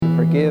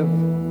give.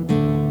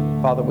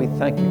 Father, we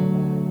thank you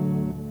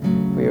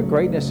for your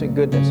greatness and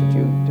goodness that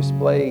you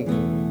display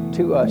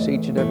to us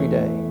each and every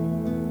day.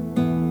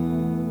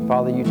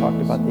 Father, you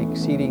talked about the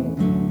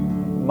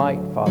exceeding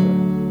might, Father,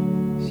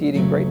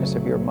 exceeding greatness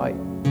of your might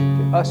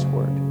to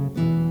usward,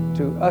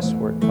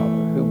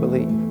 Father, who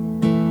believe.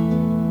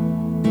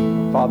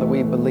 Father,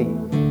 we believe.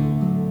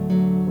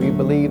 We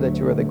believe that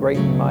you are the great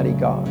and mighty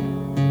God.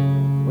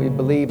 We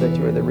believe that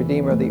you are the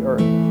Redeemer of the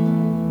earth.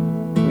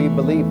 We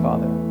believe,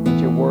 Father, that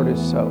your word is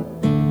so.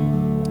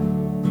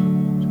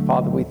 So,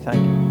 Father, we thank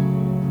you.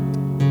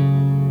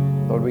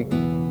 Lord, we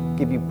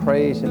give you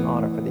praise and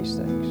honor for these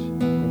things.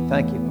 We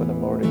thank you for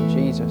them, Lord, in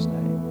Jesus'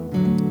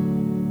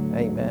 name.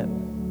 Amen.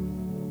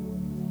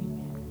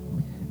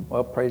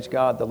 Well, praise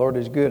God. The Lord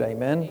is good.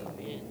 Amen.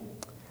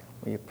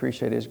 We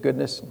appreciate his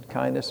goodness and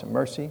kindness and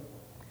mercy.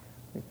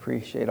 We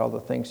appreciate all the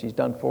things he's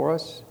done for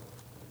us.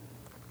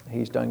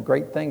 He's done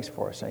great things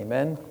for us.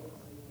 Amen.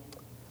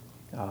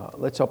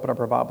 Let's open up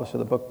our Bibles to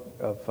the book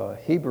of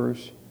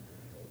Hebrews,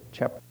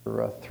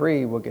 chapter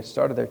 3. We'll get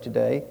started there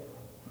today.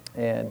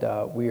 And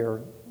we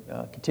are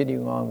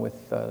continuing on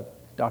with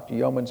Dr.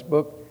 Yeoman's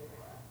book.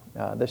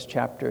 This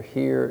chapter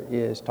here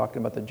is talking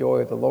about the joy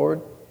of the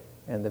Lord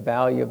and the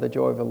value of the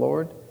joy of the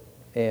Lord.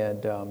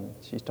 And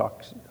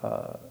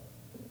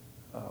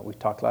we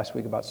talked last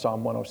week about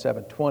Psalm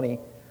 107:20,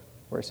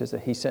 where it says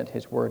that he sent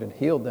his word and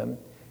healed them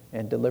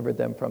and delivered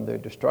them from their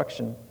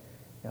destruction.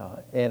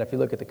 And if you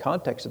look at the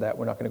context of that,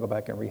 we're not going to go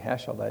back and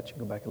rehash all that. You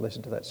can go back and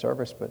listen to that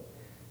service. But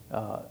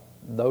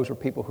those were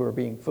people who were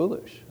being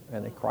foolish,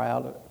 and they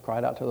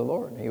cried out to the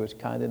Lord. And he was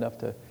kind enough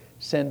to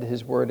send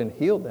his word and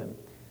heal them.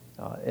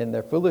 And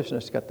their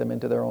foolishness got them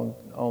into their own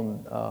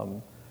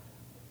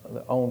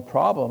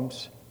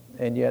problems,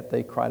 and yet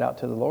they cried out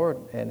to the Lord,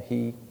 and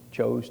he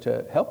chose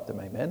to help them.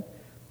 Amen.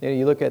 You know,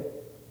 you look at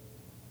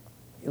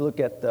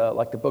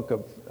like the book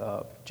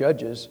of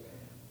Judges,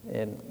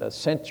 in the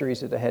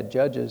centuries that they had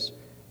judges,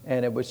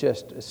 and it was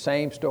just the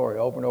same story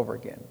over and over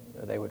again.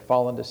 They would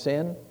fall into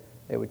sin.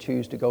 They would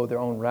choose to go their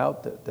own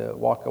route, to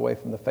walk away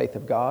from the faith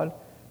of God.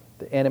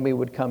 The enemy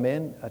would come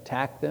in,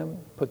 attack them,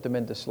 put them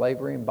into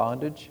slavery and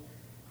bondage.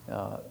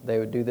 They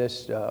would do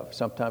this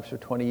sometimes for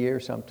 20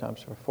 years,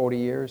 sometimes for 40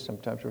 years,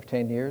 sometimes for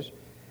 10 years.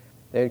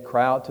 They'd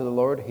cry out to the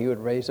Lord. He would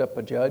raise up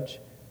a judge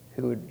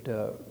who would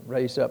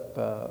raise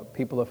up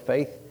people of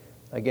faith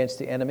against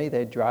the enemy.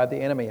 They'd drive the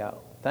enemy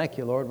out. Thank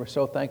you, Lord. We're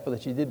so thankful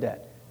that you did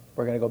that.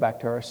 We're going to go back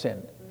to our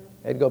sin.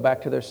 They'd go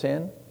back to their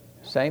sin.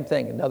 Same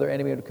thing. Another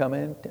enemy would come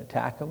in,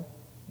 attack them,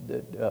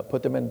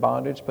 put them in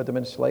bondage, put them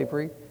in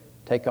slavery,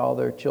 take all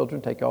their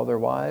children, take all their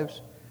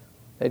wives.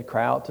 They'd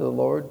cry out to the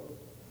Lord.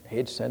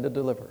 He'd send a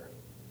deliverer.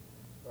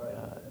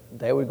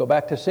 They would go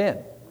back to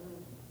sin.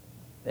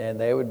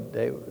 And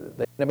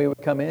the enemy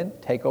would come in,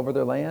 take over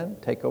their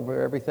land, take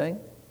over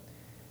everything.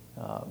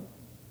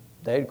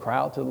 They'd cry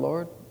out to the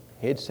Lord.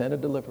 He'd send a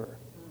deliverer.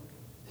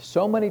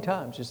 So many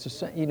times, it's the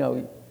same. You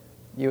know,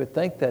 you would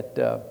think that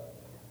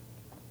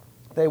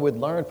they would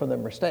learn from their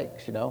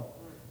mistakes. You know,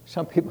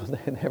 some people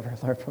they never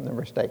learn from their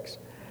mistakes.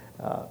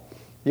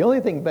 The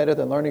only thing better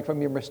than learning from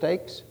your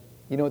mistakes,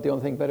 you know what the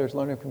only thing better is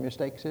learning from your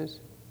mistakes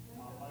is?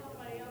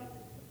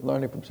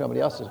 Learning from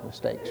somebody else's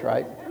mistakes,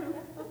 right?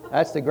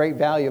 That's the great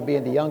value of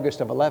being the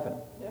youngest of 11.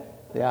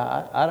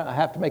 Yeah, I don't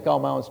have to make all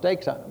my own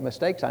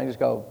mistakes. I can just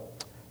go,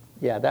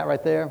 yeah, that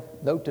right there,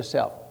 note to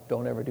self,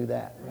 don't ever do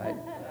that, right?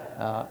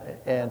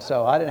 And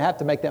so I didn't have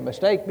to make that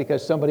mistake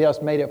because somebody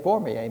else made it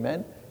for me,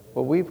 amen?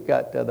 Well, we've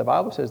got, the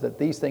Bible says that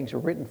these things are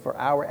written for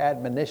our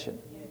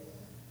admonition.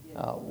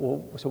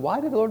 So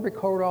why did the Lord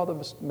record all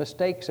the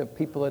mistakes of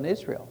people in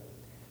Israel?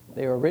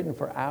 They were written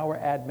for our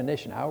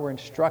admonition, our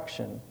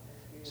instruction,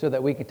 so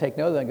that we can take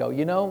note of them and go,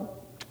 you know,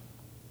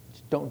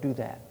 just don't do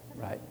that,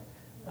 right?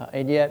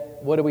 And yet,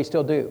 what do we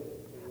still do?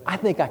 I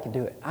think I can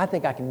do it. I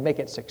think I can make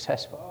it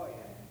successful.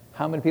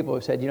 How many people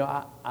have said, you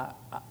know,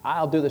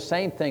 I'll do the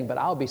same thing, but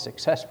I'll be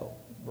successful.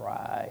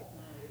 Right.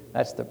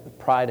 That's the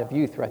pride of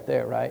youth right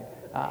there, right?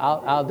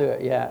 I'll do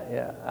it.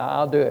 Yeah,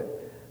 I'll do it.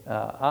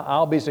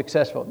 I'll be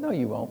successful. No,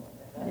 you won't.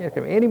 You're not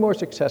going to be any more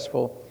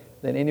successful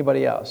than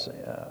anybody else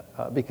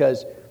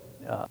because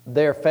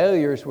their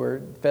failures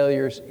were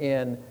failures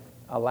in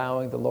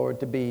allowing the Lord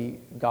to be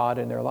God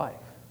in their life.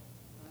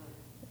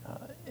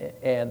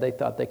 And they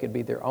thought they could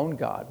be their own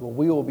God. Well,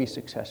 we will be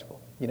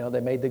successful. You know, they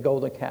made the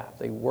golden calf.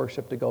 They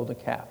worshiped the golden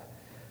calf.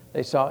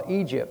 They saw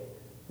Egypt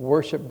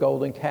worship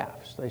golden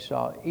calves. They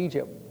saw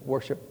Egypt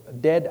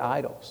worship dead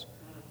idols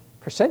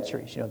for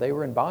centuries. You know, they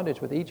were in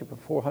bondage with Egypt for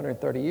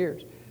 430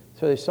 years.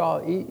 So they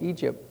saw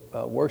Egypt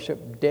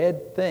worship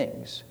dead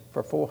things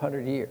for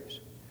 400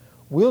 years.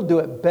 We'll do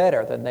it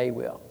better than they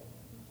will.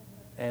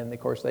 And, of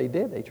course, they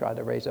did. They tried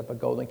to raise up a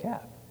golden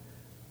calf.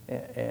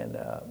 And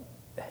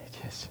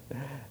just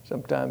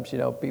sometimes, you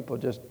know, people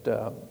just,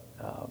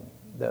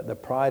 the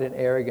pride and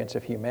arrogance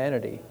of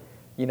humanity,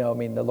 you know, I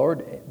mean, the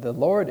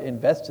Lord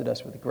invested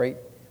us with great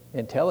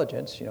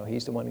intelligence. You know,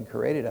 He's the one who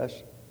created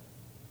us.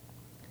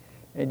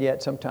 And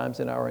yet sometimes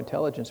in our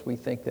intelligence we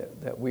think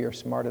that we are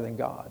smarter than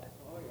God.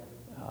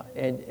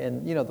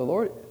 And you know, the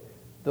Lord,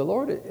 the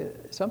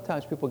Lord,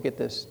 sometimes people get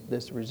this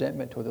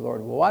resentment toward the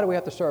Lord. Well, why do we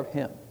have to serve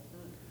him?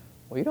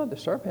 Well, you don't have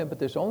to serve him, but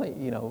there's only,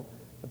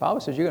 the Bible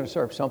says you're going to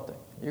serve something.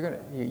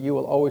 You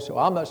will always, so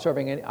I'm not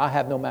serving any, I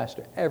have no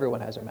master. Everyone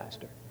has a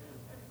master.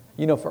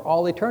 For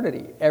all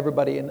eternity,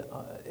 everybody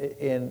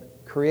in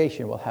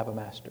creation will have a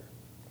master.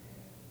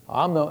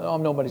 I'm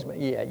nobody's,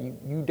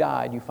 you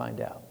die and you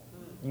find out.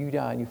 You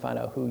die and you find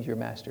out who your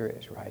master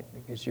is, right?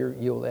 Because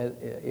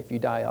if you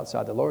die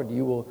outside the Lord,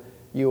 you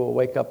will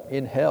wake up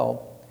in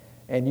hell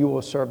and you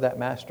will serve that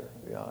master.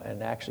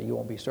 And actually, you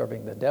won't be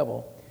serving the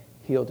devil.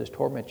 He'll just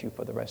torment you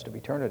for the rest of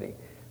eternity.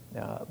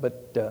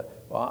 Well,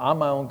 I'm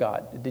my own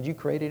God. Did you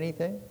create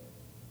anything?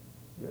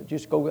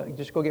 Just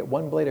go get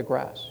one blade of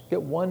grass.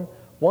 Get one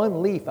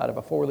leaf out of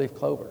a 4-leaf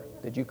clover.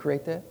 Did you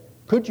create that?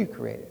 Could you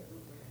create it?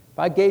 If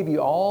I gave you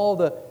all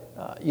the,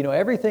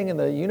 everything in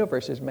the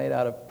universe is made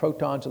out of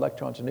protons,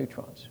 electrons, and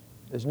neutrons.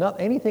 There's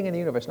not anything in the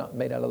universe not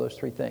made out of those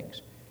 3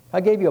 things. If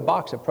I gave you a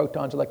box of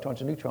protons,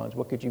 electrons, and neutrons,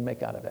 what could you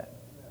make out of that?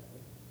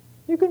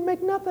 You couldn't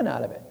make nothing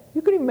out of it.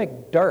 You couldn't even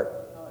make dirt.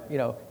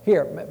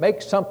 Here,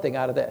 make something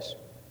out of this.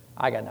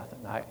 I got nothing.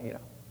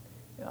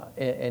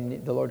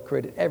 And the Lord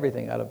created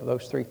everything out of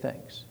those 3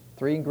 things.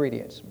 3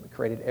 ingredients. We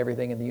created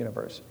everything in the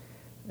universe.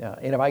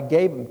 And if I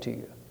gave them to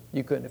you,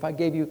 you couldn't. If I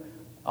gave you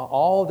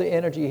all the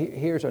energy,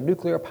 here's a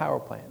nuclear power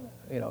plant.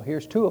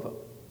 Here's 2 of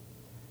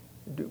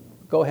them.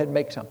 Go ahead and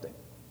make something.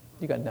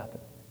 You got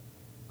nothing.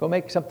 Go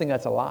make something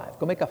that's alive.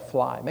 Go make a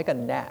fly. Make a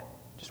gnat.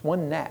 Just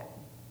one gnat.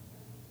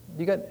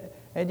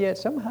 And yet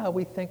somehow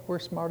we think we're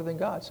smarter than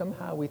God.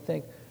 Somehow we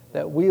think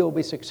that we'll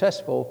be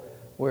successful,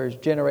 whereas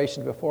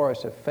generations before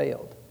us have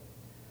failed.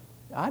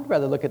 I'd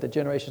rather look at the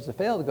generations that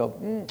failed and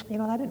go,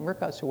 that didn't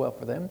work out so well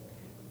for them.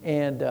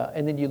 And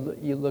then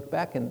you look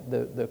back, and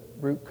the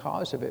root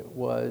cause of it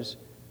was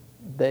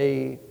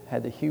they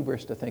had the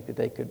hubris to think that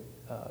they could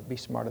be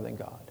smarter than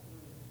God.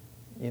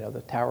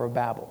 The Tower of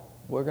Babel.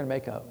 We're going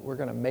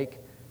to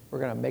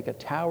make a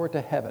tower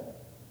to heaven.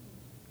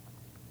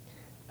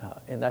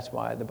 And that's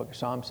why the book of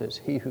Psalms says,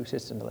 he who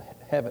sits in the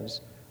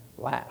heavens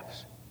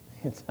laughs.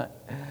 It's not,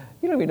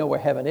 you don't even know where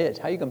heaven is.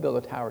 How are you going to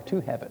build a tower to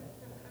heaven?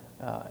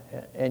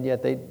 And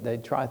yet they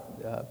try,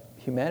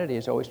 humanity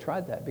has always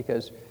tried that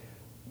because,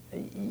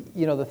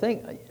 the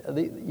thing,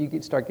 you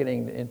could start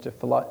getting into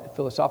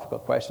philosophical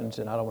questions,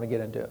 and I don't want to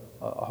get into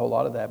a whole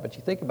lot of that, but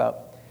you think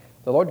about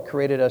the Lord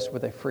created us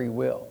with a free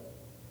will.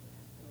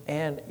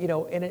 And,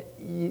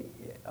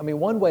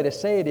 one way to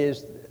say it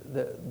is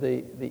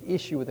the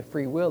issue with the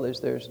free will is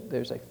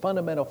there's a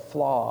fundamental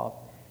flaw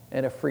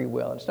in a free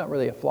will. And it's not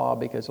really a flaw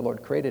because the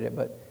Lord created it,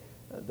 but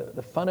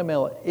the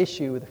fundamental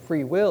issue with the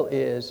free will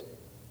is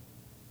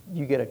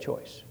you get a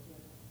choice.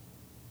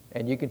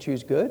 And you can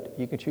choose good,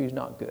 you can choose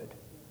not good.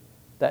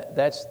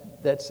 That's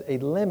a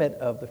limit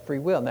of the free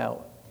will.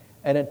 Now,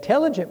 an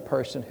intelligent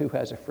person who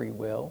has a free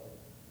will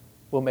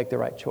make the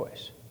right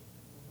choice.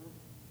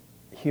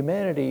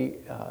 Humanity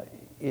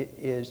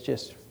is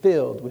just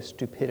filled with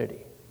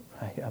stupidity.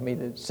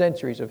 Right?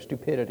 Centuries of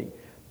stupidity,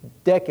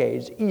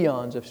 decades,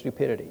 eons of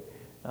stupidity.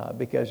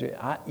 Because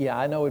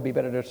I know it'd be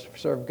better to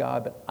serve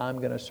God, but I'm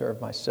going to serve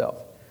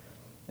myself.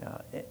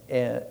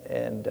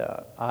 And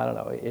I don't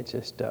know. It's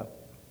just,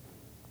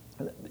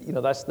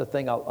 that's the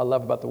thing I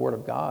love about the Word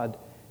of God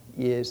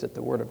is that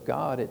the Word of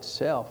God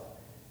itself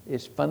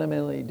is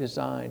fundamentally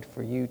designed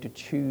for you to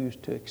choose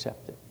to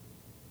accept it.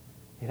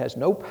 It has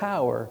no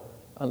power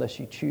unless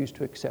you choose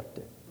to accept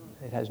it.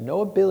 It has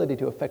no ability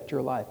to affect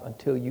your life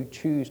until you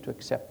choose to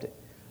accept it.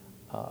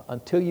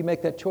 Until you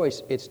make that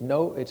choice, it's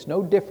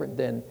no different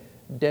than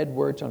dead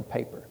words on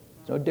paper.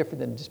 It's no different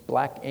than just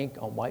black ink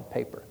on white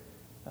paper.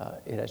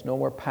 It has no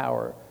more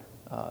power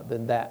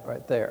than that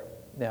right there.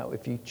 Now,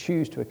 if you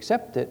choose to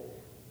accept it,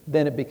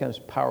 then it becomes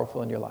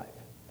powerful in your life.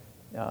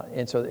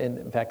 And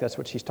in fact, that's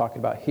what she's talking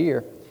about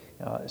here.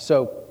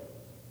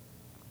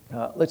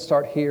 Let's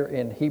start here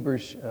in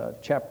Hebrews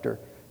chapter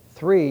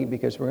 3,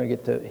 because we're going to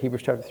get to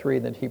Hebrews chapter 3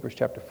 and then Hebrews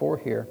chapter 4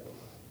 here.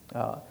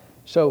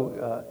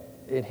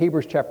 In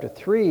Hebrews chapter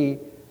 3,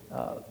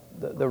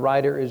 the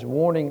writer is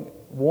warning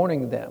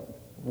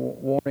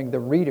the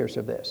readers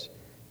of this.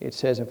 It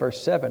says in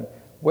verse 7,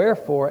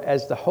 "Wherefore,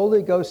 as the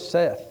Holy Ghost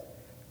saith,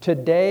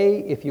 today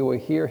if you will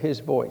hear his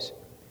voice,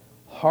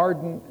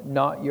 harden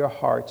not your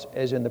hearts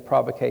as in the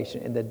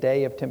provocation, in the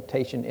day of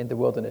temptation in the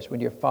wilderness, when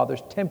your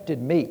fathers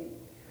tempted me,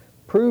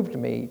 proved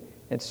me,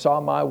 and saw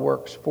my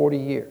works 40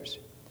 years.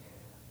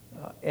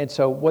 And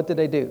so what did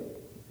they do?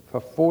 For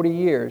 40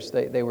 years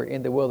they were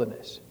in the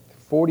wilderness.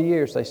 40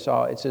 years they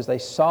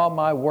saw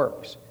my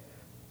works.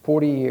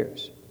 40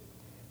 years.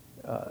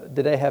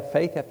 Did they have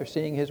faith after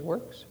seeing his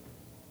works?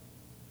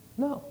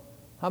 No.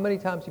 How many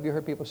times have you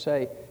heard people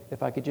say,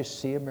 if I could just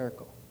see a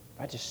miracle,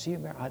 if I just see a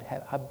miracle,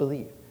 I'd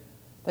believe.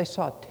 They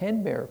saw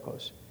 10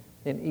 miracles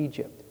in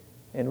Egypt,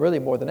 and really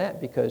more than that,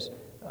 because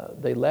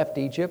they left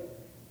Egypt,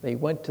 they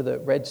went to the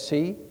Red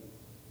Sea,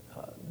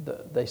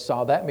 they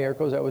saw that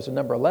miracle, that was the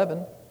number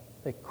 11.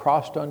 They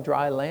crossed on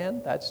dry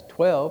land, that's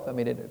 12.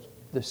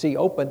 The sea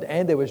opened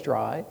and it was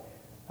dry.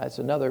 That's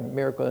another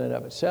miracle in and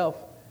of itself.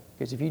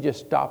 Because if you just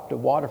stop the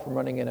water from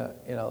running in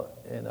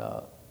an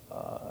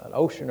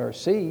ocean or a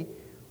sea,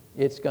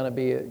 it's going to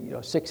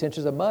be 6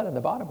 inches of mud in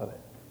the bottom of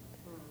it.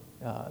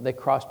 They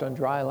crossed on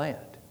dry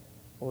land.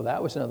 Well,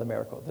 that was another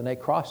miracle. Then they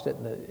crossed it,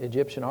 and the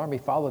Egyptian army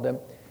followed them,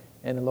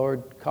 and the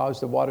Lord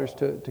caused the waters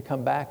to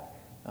come back,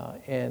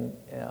 and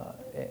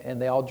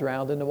they all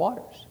drowned in the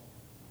waters.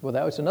 Well,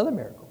 that was another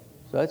miracle.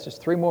 So that's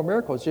just 3 more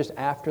miracles just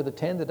after the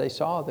 10 that they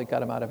saw that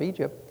got them out of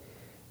Egypt.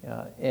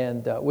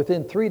 And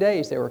within 3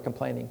 days, they were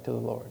complaining to the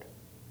Lord.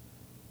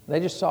 They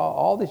just saw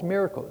all these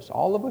miracles.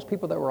 All of those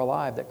people that were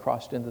alive that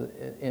crossed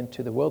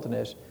into the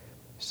wilderness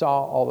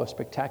saw all those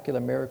spectacular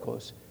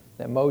miracles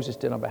that Moses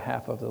did on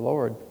behalf of the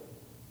Lord.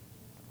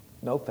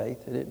 No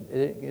faith. It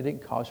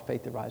didn't cause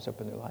faith to rise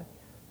up in their life.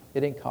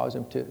 It didn't cause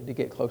them to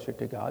get closer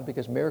to God,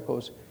 because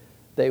miracles,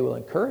 they will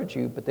encourage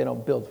you, but they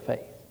don't build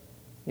faith.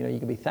 You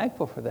can be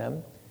thankful for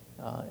them,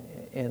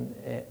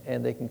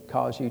 and they can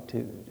cause you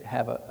to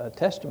have a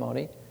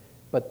testimony,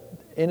 but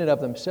in and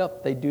of themselves,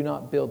 they do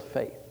not build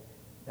faith.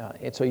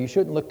 And so you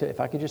shouldn't look to, if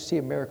I could just see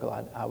a miracle,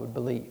 I would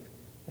believe.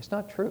 It's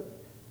not true,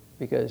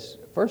 because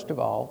first of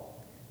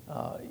all,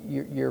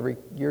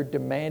 you're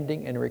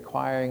demanding and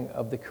requiring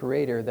of the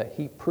Creator that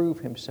He prove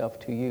Himself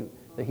to you,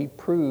 that He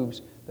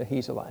proves that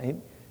He's alive.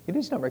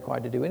 He's not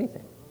required to do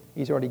anything.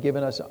 He's already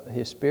given us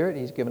His Spirit.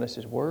 He's given us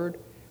His Word,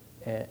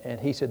 and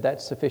He said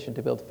that's sufficient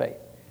to build faith.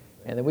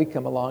 And then we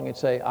come along and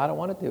say, I don't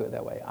want to do it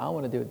that way. I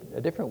want to do it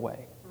a different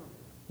way.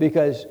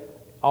 Because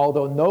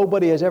although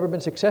nobody has ever been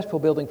successful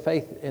building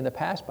faith in the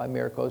past by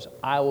miracles,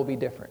 I will be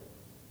different.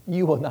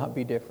 You will not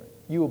be different.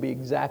 You will be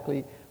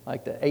exactly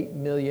like the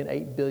 8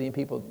 billion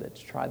people that's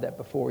tried that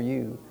before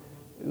you,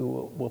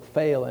 who will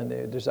fail in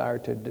their desire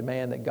to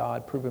demand that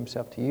God prove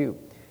Himself to you.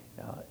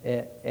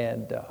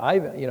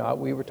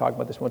 We were talking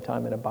about this one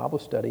time in a Bible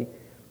study,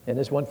 and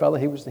this one fellow,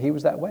 he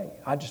was that way.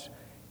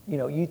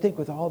 You think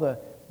with all the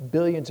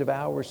billions of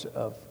hours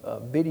of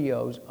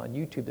videos on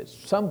YouTube that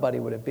somebody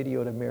would have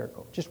videoed a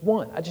miracle. Just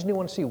one. I just didn't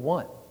want to see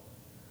one.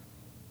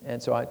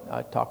 And so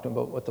I talked to him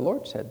about what the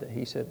Lord said. That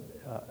He said,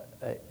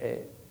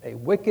 a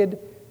wicked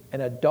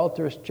and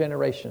adulterous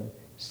generation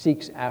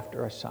seeks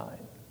after a sign.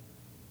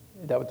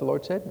 Is that what the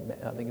Lord said?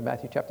 I think in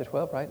Matthew chapter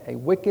 12, right? A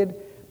wicked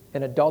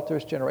and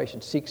adulterous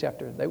generation seeks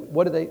after.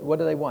 What do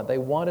they want? They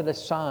wanted a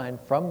sign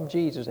from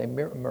Jesus, a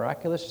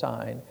miraculous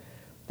sign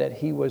that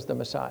He was the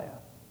Messiah.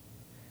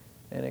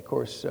 And of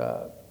course,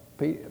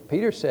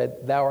 Peter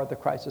said, "Thou art the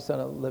Christ, the Son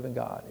of the living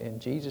God."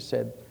 And Jesus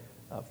said,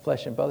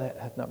 "Flesh and blood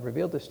hath not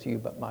revealed this to you,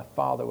 but my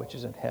Father which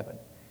is in heaven."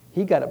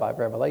 He got it by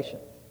revelation.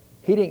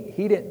 He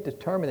didn't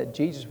determine that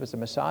Jesus was the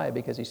Messiah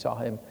because he saw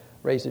Him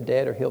raise the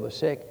dead or heal the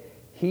sick.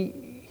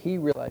 He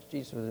realized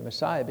Jesus was the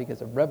Messiah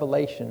because of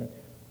revelation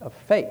of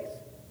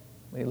faith.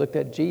 When he looked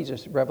at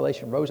Jesus,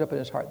 revelation rose up in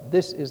his heart.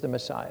 This is the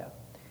Messiah.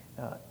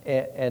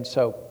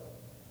 So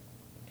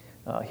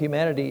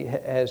humanity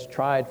has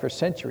tried for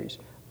centuries.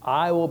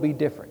 I will be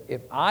different.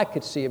 If I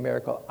could see a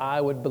miracle,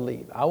 I would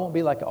believe. I won't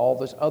be like all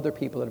those other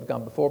people that have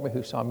gone before me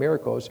who saw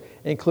miracles,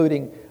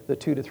 including the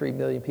 2 to 3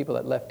 million people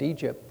that left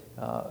Egypt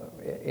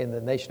in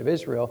the nation of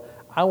Israel.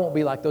 I won't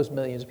be like those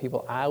millions of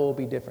people. I will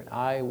be different.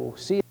 I will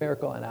see a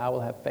miracle and I will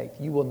have faith.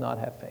 You will not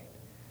have faith.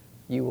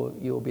 You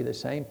will be the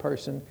same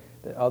person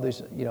that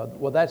others,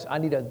 I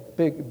need a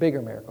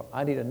bigger miracle.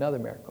 I need another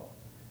miracle.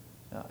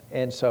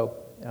 And so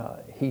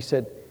he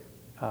said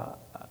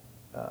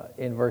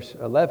in verse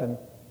 11,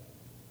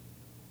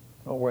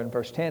 or in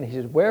verse 10, he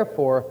says,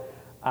 "Wherefore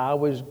I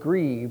was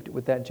grieved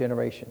with that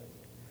generation."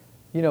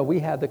 We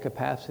have the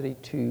capacity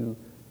to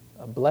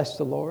bless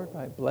the Lord,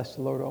 right? Bless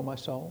the Lord, O my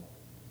soul.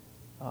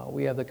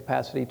 We have the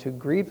capacity to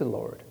grieve the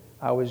Lord.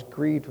 I was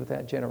grieved with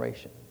that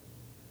generation.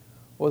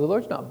 Well, the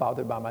Lord's not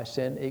bothered by my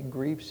sin. It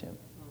grieves Him.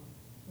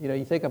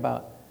 You think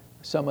about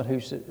someone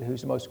who's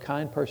the most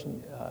kind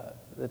person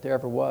that there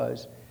ever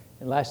was,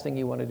 and last thing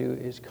you want to do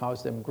is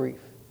cause them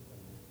grief.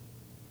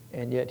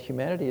 And yet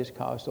humanity has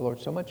caused the Lord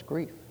so much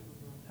grief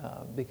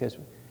because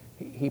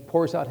He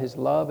pours out His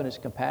love and His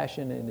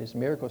compassion and His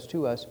miracles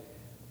to us,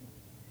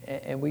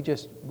 and we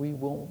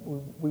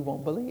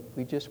won't believe.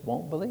 We just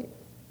won't believe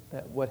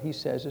that what He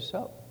says is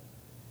so,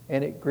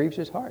 and it grieves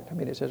His heart. I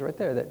mean, it says right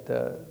there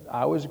that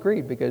I was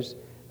grieved because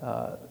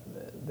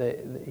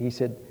He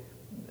said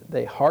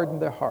they hardened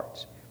their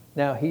hearts.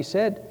 Now He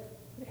said,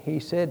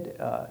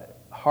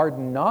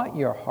 harden not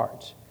your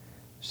hearts.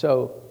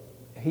 So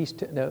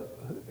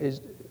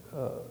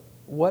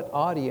what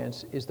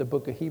audience is the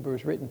book of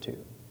Hebrews written to?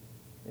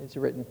 Is it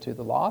written to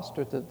the lost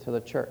or to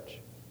the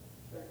church?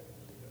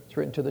 It's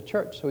written to the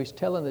church. So He's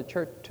telling the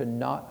church to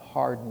not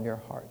harden your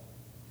heart.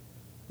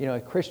 A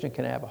Christian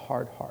can have a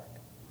hard heart.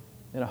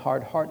 And a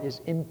hard heart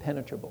is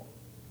impenetrable.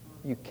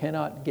 You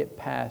cannot get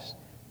past,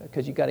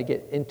 because you got to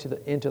get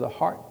into the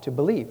heart to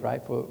believe,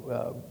 right?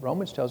 For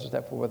Romans tells us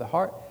that for with the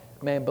heart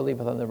man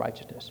believeth unto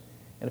righteousness.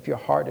 And if your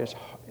heart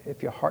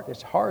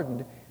is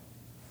hardened,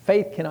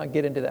 faith cannot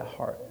get into that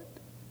heart.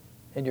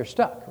 And you're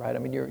stuck, right? I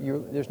mean,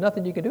 there's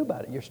nothing you can do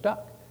about it. You're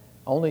stuck.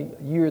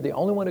 You're the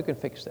only one who can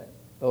fix that.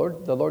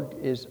 The Lord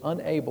is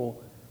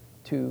unable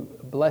to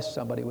bless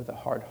somebody with a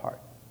hard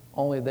heart.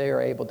 Only they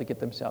are able to get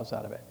themselves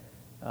out of it.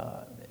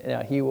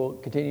 Now, he will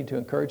continue to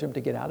encourage them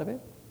to get out of it.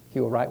 He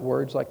will write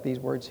words like these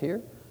words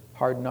here,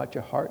 harden not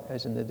your heart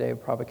as in the day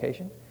of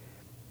provocation.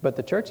 But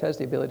the church has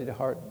the ability to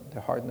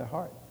harden their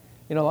heart.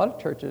 You know, a lot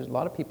of churches, a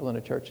lot of people in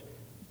a church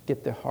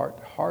get their heart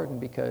hardened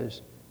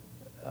because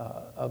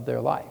of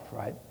their life,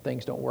 right?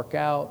 Things don't work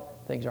out,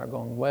 things aren't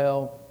going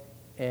well,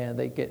 and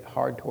they get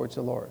hard towards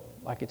the Lord,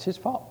 like it's his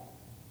fault.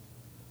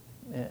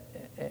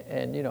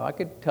 And you know, I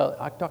could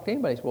talk to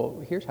anybody,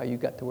 well, here's how you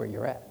got to where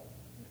you're at.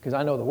 Because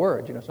I know the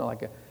word, you know, it's not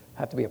like I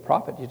have to be a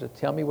prophet. You just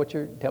tell me what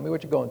you're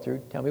going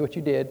through, tell me what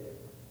you did.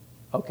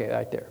 Okay,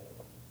 right there.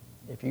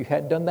 If you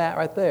hadn't done that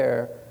right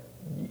there,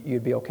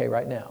 you'd be okay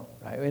right now.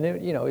 Right? And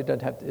it, you know, it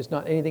doesn't have to, it's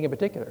not anything in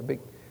particular.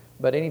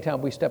 But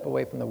anytime we step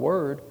away from the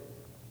word,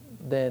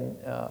 then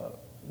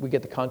we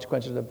get the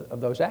consequences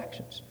of those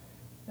actions.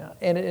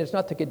 And it's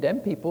not to condemn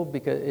people,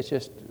 because it's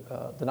just,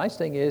 the nice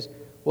thing is,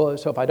 well,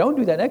 so if I don't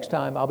do that next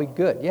time, I'll be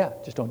good. Yeah,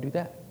 just don't do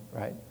that,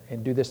 right?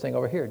 And do this thing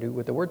over here. Do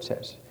what the word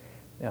says.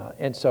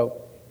 And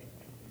so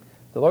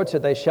the Lord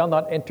said, they shall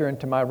not enter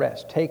into my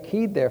rest. Take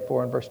heed,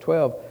 therefore, in verse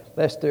 12,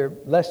 lest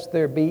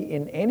there be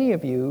in any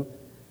of you,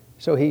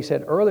 so he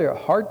said earlier,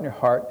 harden your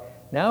heart.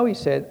 Now he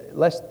said,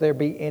 lest there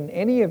be in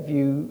any of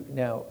you,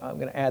 now I'm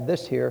going to add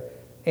this here,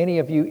 any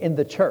of you in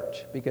the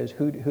church, because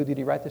who did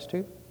he write this to?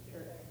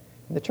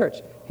 In the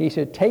church. He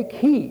said, take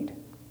heed.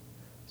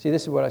 See,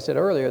 this is what I said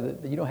earlier,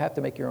 that you don't have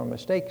to make your own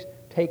mistakes.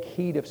 Take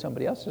heed of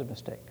somebody else's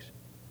mistakes,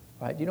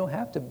 right? You don't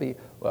have to be,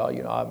 well,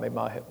 you know, I made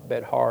my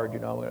bed hard, you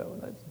know,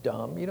 that's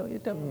dumb. You know,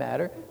 it doesn't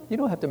matter. You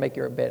don't have to make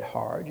your bed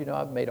hard. You know,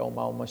 I've made all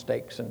my own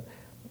mistakes, and,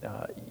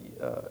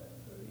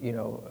 you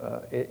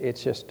know,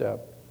 it's just,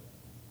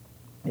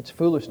 it's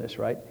foolishness,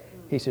 right?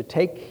 He said,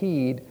 take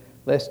heed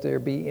lest there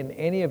be in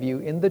any of you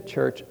in the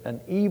church an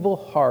evil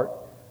heart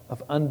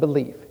of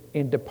unbelief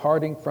in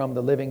departing from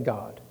the living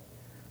God,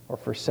 or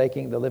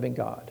forsaking the living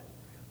God.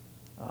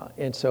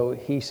 And so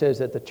he says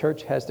that the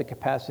church has the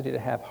capacity to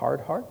have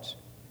hard hearts.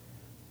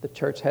 The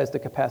church has the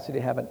capacity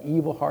to have an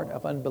evil heart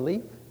of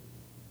unbelief.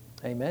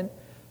 Amen.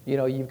 You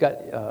know, you've got,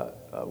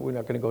 we're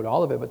not going to go to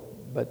all of it,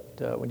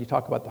 but when you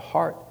talk about the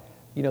heart,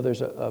 you know,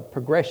 there's a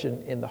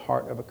progression in the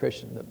heart of a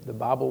Christian. The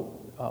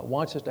Bible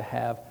wants us to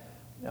have,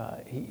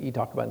 he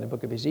talked about in the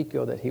book of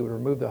Ezekiel that he would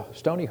remove the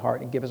stony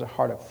heart and give us a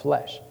heart of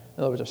flesh.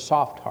 In other words, a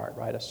soft heart,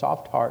 right? A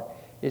soft heart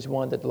is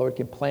one that the Lord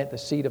can plant the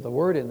seed of the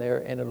word in there,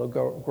 and it'll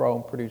grow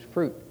and produce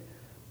fruit.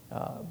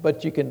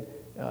 But you can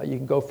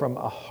go from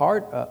a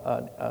heart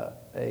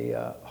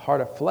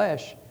of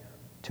flesh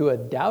to a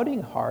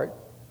doubting heart.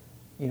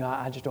 You know,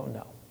 I just don't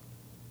know.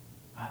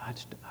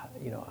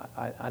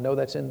 I know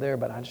that's in there,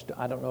 but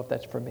I don't know if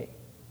that's for me.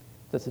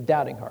 That's a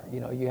doubting heart. You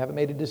know, you haven't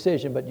made a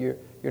decision, but you're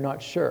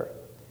not sure.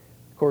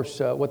 Of course,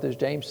 what does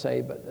James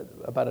say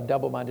about a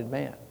double-minded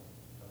man?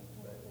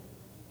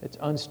 It's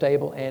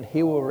unstable, and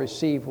he will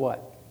receive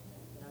what?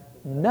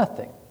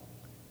 Nothing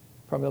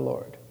from the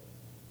Lord.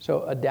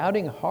 So a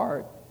doubting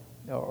heart,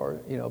 or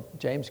you know,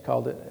 James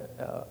called it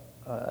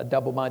a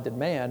double-minded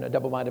man. A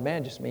double-minded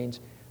man just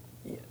means,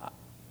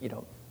 you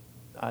know,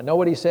 I know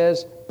what he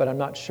says, but I'm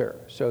not sure.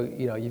 So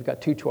you know, you've got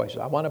two choices.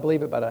 I want to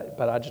believe it,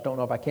 but I just don't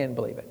know if I can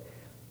believe it.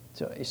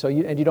 So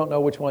you don't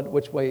know which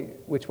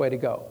way to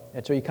go,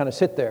 and so you kind of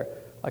sit there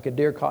like a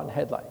deer caught in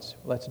headlights.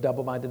 Well, that's a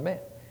double-minded man.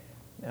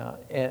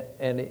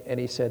 And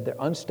he said they're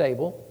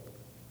unstable,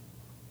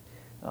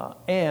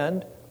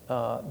 and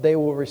they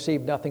will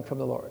receive nothing from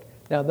the Lord.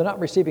 Now, they're not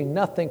receiving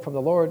nothing from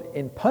the Lord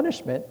in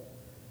punishment.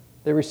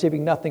 They're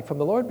receiving nothing from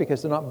the Lord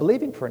because they're not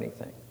believing for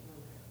anything.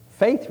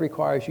 Faith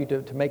requires you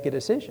to make a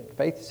decision.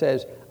 Faith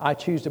says, I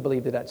choose to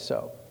believe that that's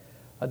so.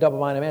 A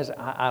double-minded man says,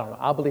 I don't know,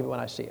 I'll believe it when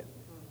I see it.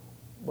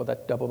 Well,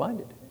 that's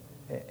double-minded.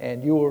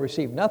 And you will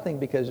receive nothing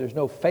because there's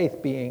no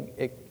faith being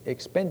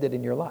expended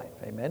in your life.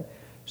 Amen?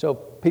 So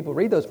people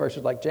read those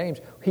verses like James,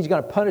 he's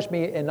going to punish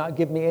me and not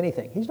give me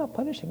anything. He's not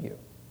punishing you.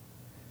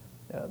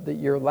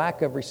 Your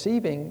lack of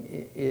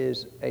receiving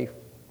is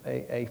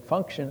a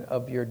function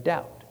of your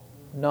doubt,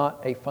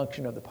 not a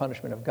function of the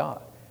punishment of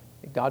God.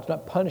 God's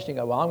not punishing,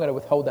 well, I'm going to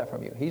withhold that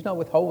from you. He's not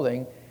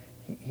withholding.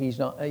 He's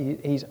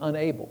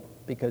unable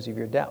because of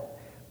your doubt.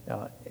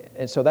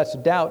 And so that's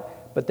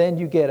doubt, but then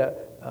you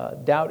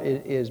get doubt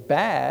is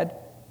bad,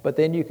 but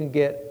then you can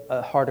get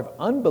a heart of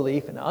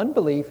unbelief, and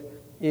unbelief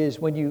is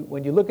when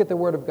you look at the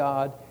Word of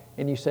God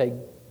and you say,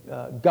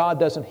 God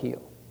doesn't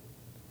heal.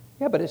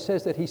 Yeah, but it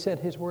says that He sent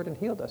His Word and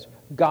healed us.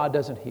 God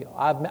doesn't heal.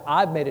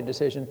 I've made a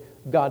decision,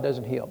 God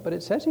doesn't heal. But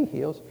it says He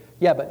heals.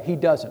 Yeah, but He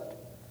doesn't.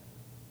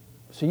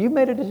 So you've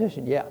made a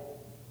decision, yeah.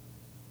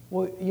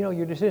 Well, you know,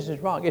 your decision is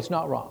wrong. It's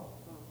not wrong.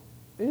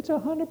 It's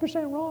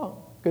 100%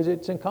 wrong because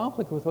it's in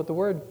conflict with what the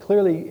Word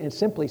clearly and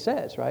simply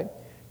says, right?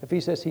 If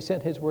He says He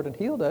sent His Word and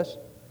healed us,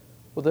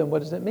 well, then what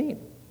does it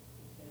mean?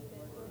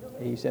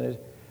 He sent His...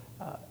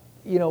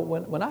 you know,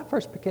 when I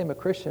first became a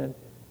Christian,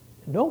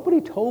 nobody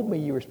told me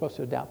you were supposed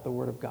to doubt the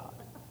Word of God.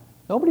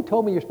 Nobody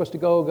told me you're supposed to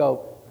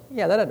go,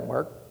 yeah, that doesn't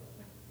work.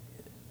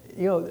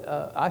 You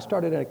know, I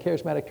started in a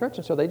charismatic church,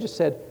 and so they just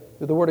said,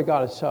 the Word of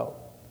God is so.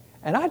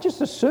 And I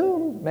just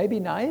assumed, maybe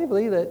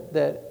naively,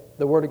 that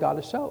the Word of God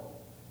is so.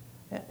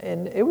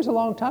 And it was a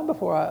long time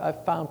before I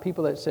found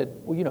people that said,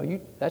 well,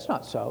 that's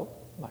not so.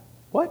 I'm like,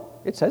 what?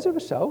 It says it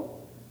was so.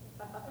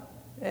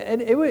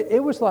 And it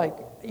was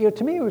like,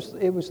 to me,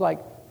 it was like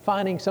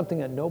finding something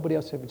that nobody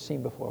else had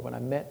seen before when I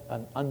met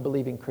an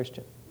unbelieving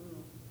Christian.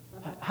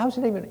 How's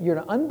it even, you're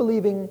an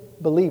unbelieving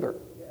believer.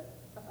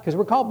 Because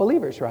we're called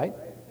believers, right?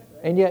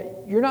 And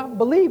yet you're not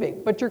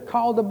believing, but you're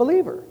called a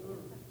believer.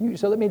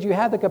 So that means you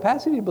have the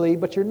capacity to believe,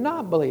 but you're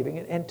not believing.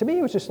 And to me,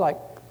 it was just like,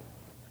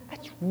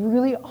 that's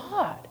really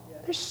odd.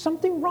 There's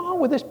something wrong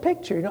with this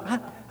picture.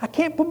 I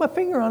can't put my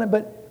finger on it,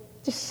 but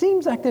it just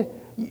seems like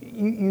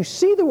you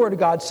see the Word of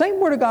God, same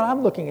Word of God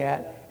I'm looking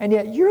at, and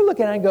yet you're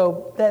looking at it and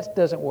go, that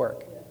doesn't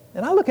work.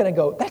 And I look at it and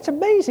go, that's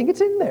amazing,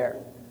 it's in there.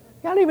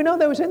 I didn't even know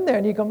that was in there.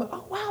 And you go,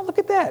 oh, wow, look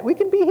at that. We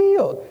can be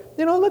healed.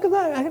 Look at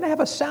that. I can have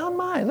a sound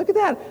mind. Look at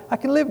that. I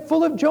can live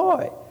full of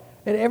joy.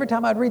 And every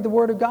time I'd read the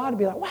Word of God, I'd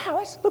be like,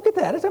 wow, look at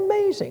that. It's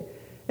amazing.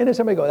 And then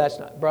somebody go, that's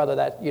not,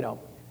 brother, you don't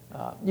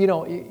want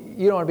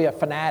to be a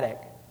fanatic.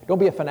 Don't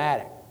be a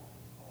fanatic.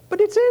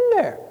 But it's in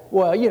there.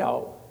 Well,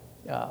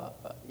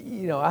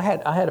 I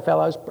had a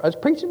fellow, I was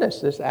preaching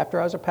this after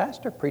I was a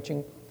pastor,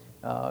 preaching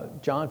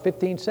John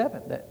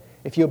 15:7, that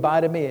if you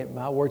abide in me,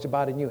 my words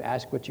abide in you,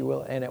 ask what you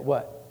will, and it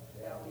what?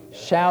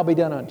 Shall be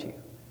done unto you.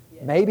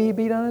 Maybe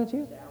be done unto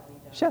you?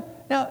 Shall.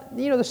 Now,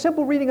 the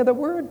simple reading of the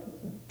Word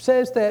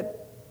says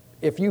that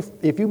if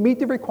you meet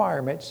the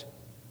requirements,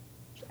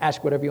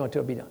 ask whatever you want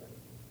to be done.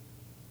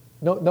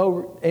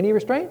 No, any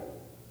restraint?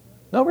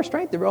 No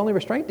restraint. The only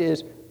restraint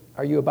is,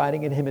 are you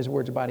abiding in Him, His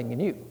words abiding in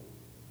you?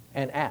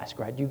 And ask,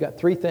 right? You've got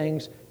 3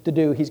 things to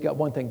do. He's got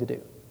 1 thing to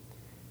do.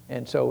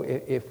 And so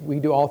if we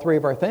do all 3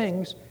 of our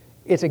things,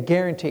 it's a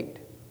guaranteed,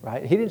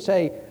 right? He didn't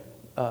say,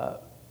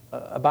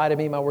 abide in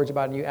me, my words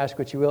abide in you, ask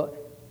what you will,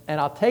 and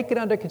I'll take it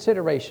under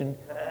consideration.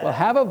 We'll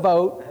have a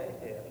vote,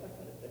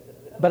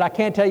 but I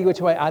can't tell you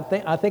which way. I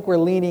think we're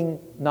leaning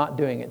not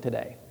doing it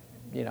today.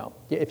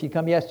 If you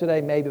come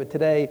yesterday, maybe, but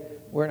today,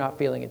 we're not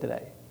feeling it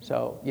today.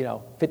 So,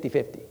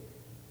 50-50.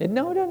 And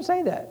no, it doesn't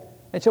say that.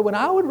 And so when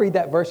I would read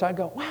that verse, I'd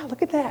go, wow,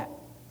 look at that.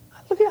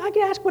 I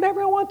can ask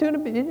whatever I want to,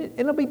 and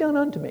it'll be done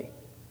unto me.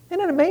 Isn't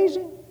that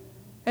amazing?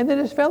 And then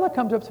this fella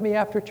comes up to me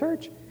after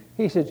church.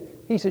 He said,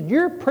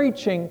 you're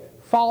preaching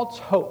false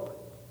hope.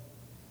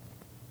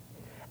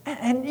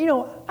 And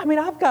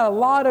I've got a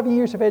lot of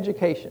years of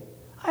education.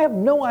 I have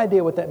no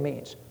idea what that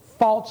means.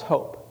 False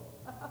hope.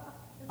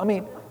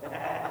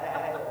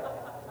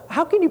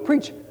 How can you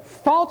preach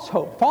false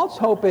hope? False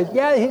hope is,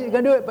 yeah, he's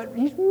going to do it, but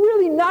he's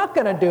really not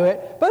going to do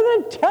it. But I'm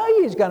going to tell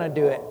you he's going to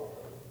do it.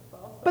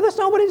 But that's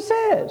not what it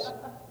says.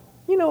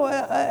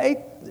 I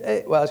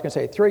was going to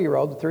say a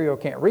 3-year-old. The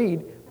 3-year-old can't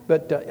read,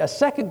 but a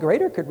 2nd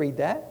grader could read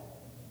that.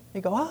 You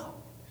go, oh,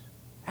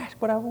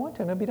 ask what I want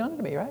to, and it'll be done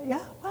to me, right?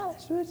 Yeah, wow,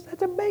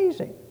 that's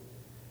amazing.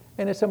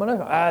 And then someone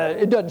else,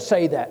 it doesn't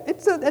say that.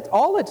 That's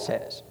all it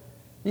says.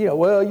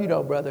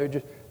 Brother,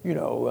 just,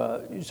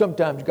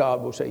 sometimes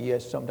God will say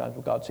yes, sometimes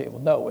God say, well,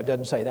 no, it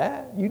doesn't say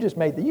that.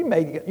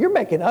 You're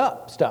making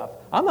up stuff.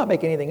 I'm not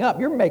making anything up.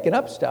 You're making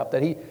up stuff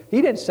that he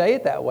didn't say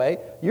it that way.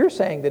 You're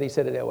saying that he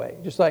said it that way.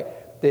 Just like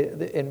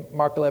in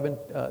Mark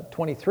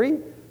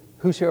 11:23,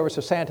 whosoever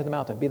shall say unto the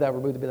mountain, be thou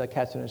removed, and be thou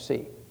cast into the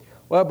sea.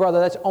 Well, brother,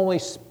 that's only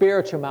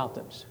spiritual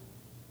mountains.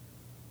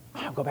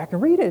 I'll go back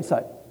and read it. It's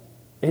like,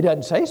 it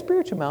doesn't say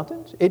spiritual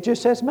mountains. It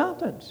just says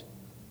mountains.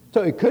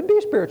 So it could be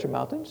spiritual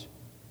mountains.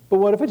 But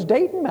what if it's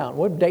Dayton Mountain?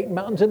 What if Dayton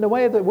Mountain's in the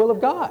way of the will of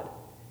God?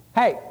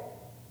 Hey,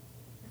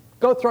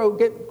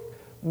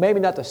 maybe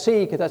not the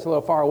sea because that's a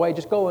little far away.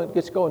 Just go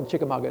in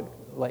Chickamauga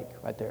Lake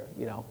right there,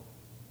 Well,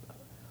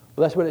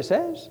 that's what it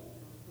says.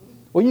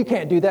 Well, you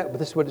can't do that, but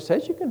this is what it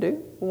says you can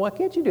do. Well, why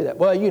can't you do that?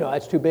 Well,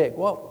 that's too big.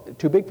 Well,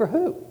 too big for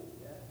who?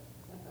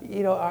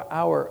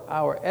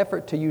 Our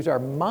effort to use our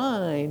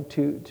mind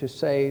to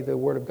say the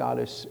Word of God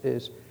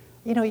is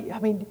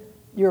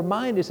your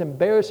mind is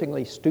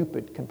embarrassingly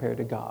stupid compared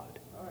to God.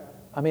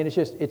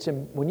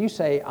 When you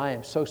say, I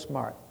am so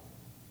smart,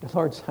 the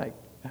Lord's like,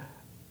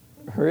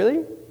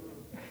 really?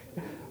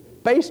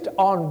 Based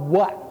on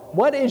what?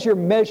 What is your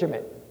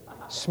measurement?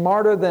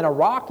 Smarter than a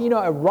rock?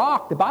 A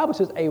rock, the Bible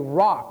says a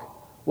rock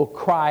will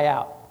cry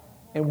out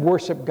and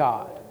worship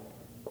God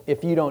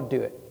if you don't do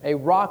it. A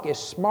rock is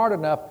smart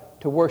enough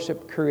to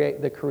worship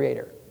the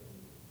Creator.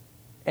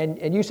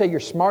 And you say you're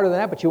smarter than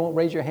that, but you won't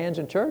raise your hands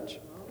in church?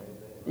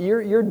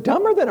 You're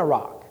dumber than a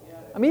rock.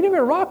 Even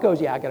a rock goes,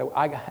 yeah,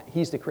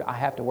 he's the Creator. I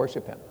have to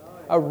worship Him.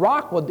 A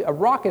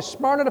rock is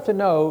smart enough to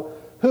know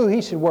who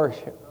he should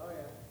worship.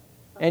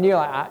 And you're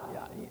like,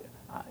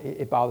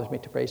 it bothers me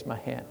to raise my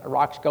hand. The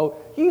rocks go,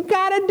 you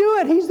got to do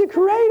it. He's the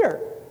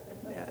Creator.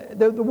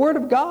 The Word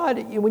of God,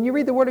 when you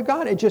read the Word of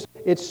God,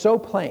 it's so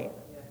plain.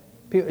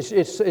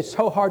 It's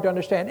so hard to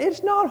understand.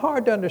 It's not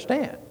hard to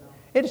understand.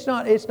 It's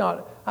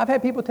not. I've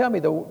had people tell me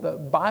the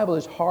Bible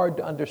is hard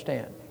to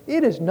understand.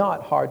 It is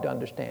not hard to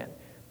understand.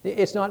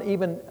 It's not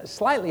even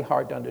slightly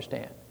hard to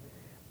understand.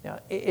 Now,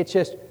 it's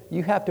just,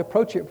 you have to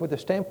approach it with the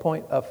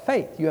standpoint of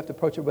faith. You have to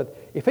approach it with,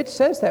 if it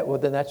says that, well,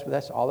 then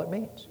that's all it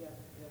means.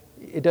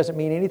 It doesn't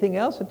mean anything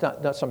else. It's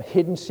not some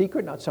hidden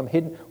secret, not some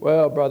hidden,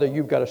 well, brother,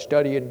 you've got to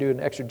study and do an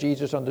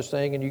exegesis on this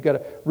thing, and you've got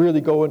to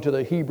really go into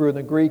the Hebrew and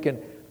the Greek.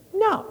 And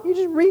no, you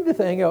just read the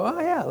thing and go, oh,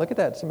 yeah, look at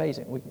that. It's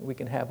amazing. We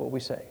can have what we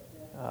say.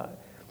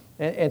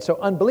 And so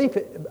unbelief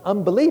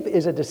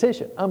is a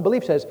decision.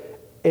 Unbelief says,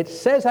 it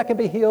says I can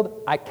be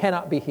healed, I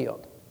cannot be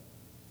healed.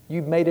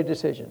 You've made a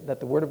decision that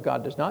the Word of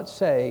God does not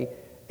say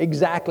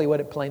exactly what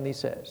it plainly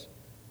says.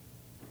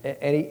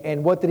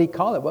 And what did he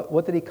call it?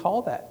 What did he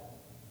call that?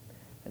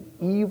 An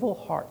evil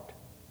heart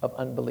of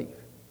unbelief.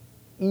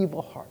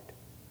 Evil heart.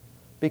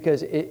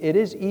 Because it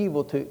is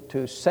evil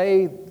to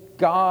say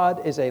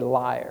God is a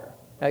liar.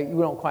 Now, you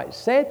don't quite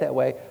say it that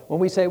way when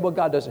we say, well,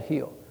 God doesn't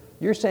heal.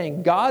 You're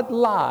saying God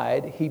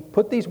lied. He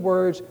put these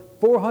words,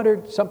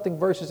 400-something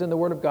verses in the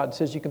Word of God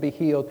says you can be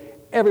healed.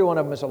 Every one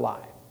of them is a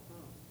lie.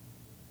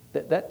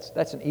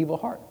 That's an evil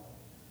heart.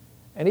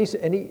 And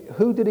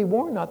who did he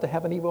warn not to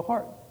have an evil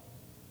heart?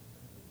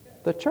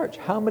 The church.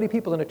 How many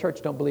people in the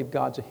church don't believe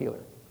God's a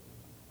healer?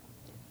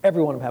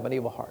 Every one of them have an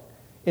evil heart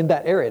in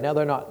that area. Now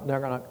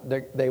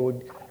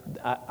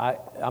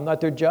I'm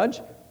not their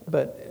judge,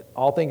 but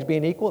all things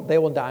being equal, they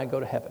will die and go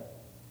to heaven.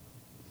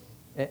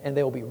 And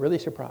they will be really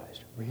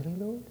surprised. Really,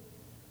 Lord?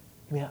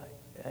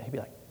 He'd be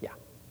like,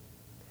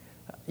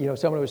 yeah.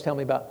 Someone was telling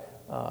me about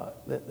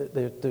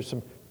there's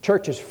some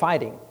churches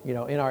fighting,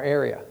 in our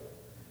area.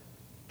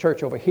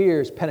 Church over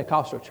here is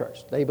Pentecostal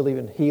church. They believe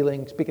in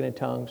healing, speaking in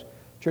tongues.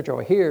 Church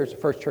over here is the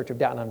First Church of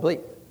Doubt and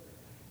Unbelief.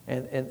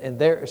 And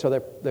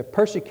they're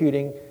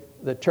persecuting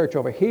the church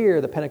over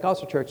here, the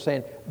Pentecostal church,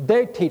 saying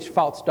they teach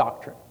false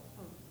doctrine.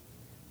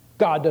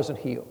 God doesn't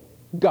heal.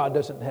 God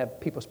doesn't have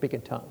people speak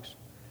in tongues.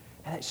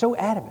 And it's so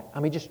adamant. I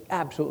mean, just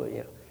absolutely,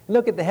 And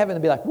look at the heaven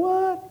and be like,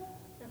 what?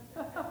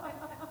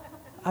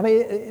 I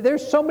mean,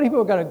 there's so many people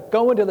who are going to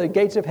go into the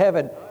gates of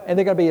heaven and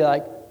they're going to be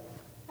like,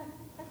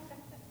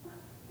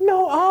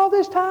 no, all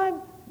this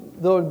time?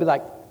 The Lord would be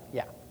like,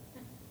 yeah.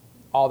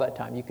 All that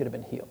time you could have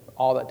been healed.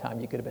 All that time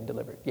you could have been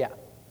delivered. Yeah.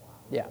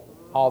 Yeah.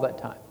 All that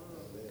time.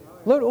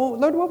 Lord,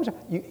 what was that?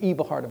 You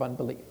evil heart of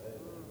unbelief.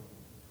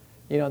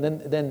 And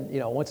then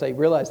once they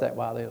realize that,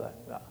 wow, they're like,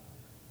 oh,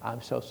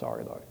 I'm so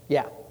sorry, Lord.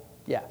 Yeah.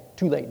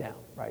 Too late now,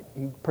 right?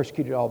 You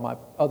persecuted all my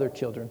other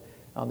children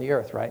on the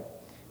earth, right?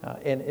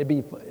 And it'd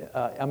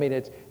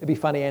be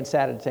funny and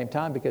sad at the same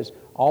time because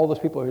all those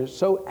people are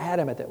so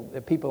adamant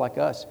that people like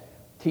us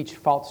teach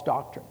false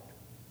doctrine,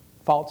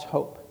 false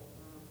hope.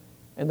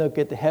 And they'll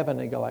get to heaven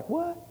and go like,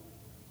 what?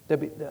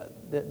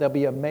 They'll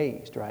be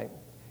amazed, right?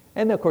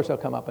 And then, of course, they'll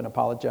come up and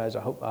apologize.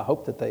 I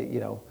hope that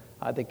they,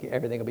 I think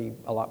everything will be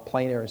a lot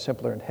plainer and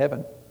simpler in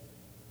heaven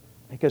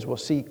because we'll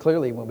see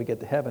clearly when we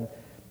get to heaven.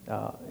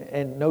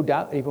 And no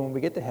doubt, even when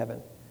we get to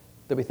heaven,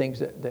 there'll be things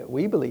that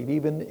we believe,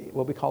 even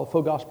what we call a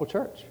full gospel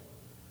church.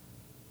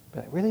 Be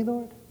like, really,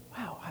 Lord?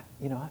 Wow,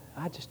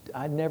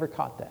 I never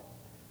caught that.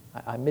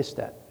 I missed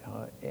that.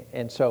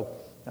 And so,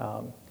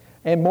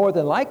 and more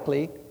than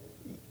likely,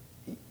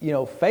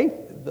 faith,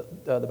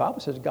 the Bible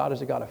says God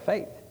is a God of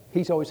faith.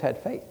 He's always had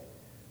faith.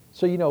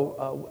 So,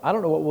 I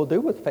don't know what we'll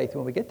do with faith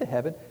when we get to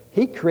heaven.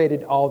 He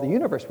created all the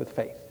universe with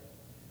faith.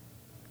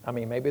 I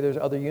mean, maybe there's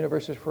other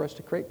universes for us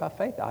to create by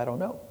faith. I don't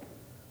know.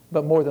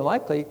 But more than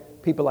likely,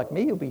 people like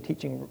me will be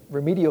teaching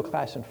remedial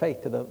class in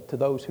faith to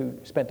those who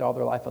spent all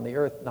their life on the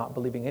earth not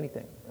believing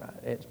anything,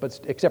 right?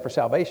 But except for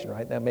salvation,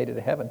 right? That made it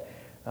to heaven.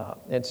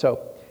 And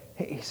so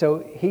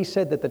he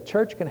said that the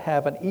church can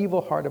have an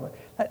evil heart of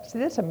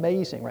that's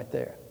amazing right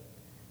there.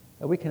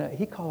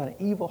 He called it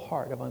an evil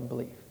heart of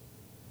unbelief.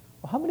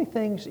 Well, how many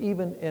things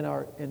even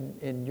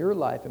in your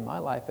life, in my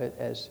life,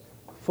 as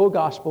full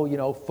gospel,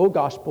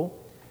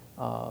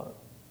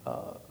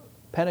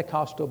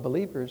 Pentecostal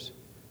believers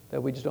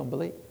that we just don't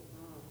believe?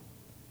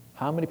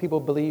 How many people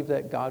believe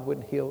that God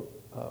wouldn't heal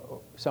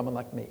someone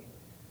like me?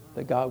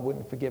 That God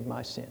wouldn't forgive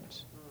my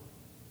sins?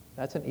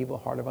 That's an evil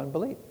heart of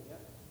unbelief.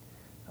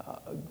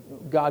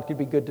 God could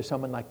be good to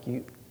someone like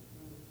you.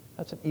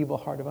 That's an evil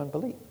heart of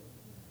unbelief.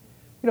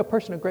 A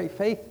person of great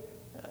faith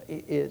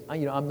is,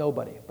 I'm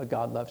nobody, but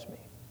God loves me.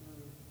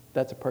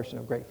 That's a person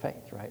of great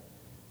faith, right?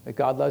 If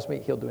God loves me,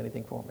 He'll do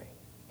anything for me.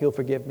 He'll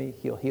forgive me.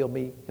 He'll heal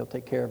me. He'll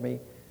take care of me.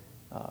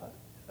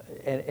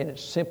 And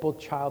it's simple,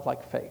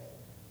 childlike faith.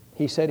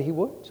 He said He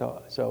would,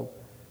 so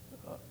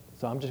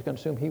I'm just going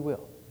to assume He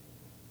will.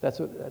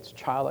 That's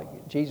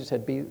childlike. Jesus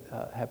said,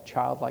 have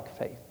childlike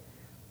faith,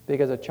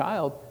 because a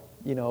child,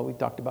 we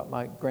talked about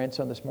my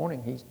grandson this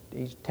morning.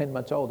 He's 10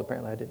 months old.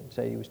 Apparently, I didn't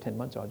say he was 10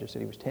 months old. I just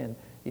said he was 10.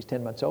 He's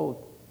 10 months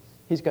old.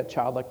 He's got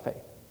childlike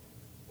faith.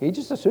 He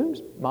just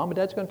assumes Mom and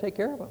Dad's going to take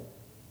care of him,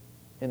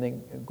 and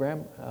then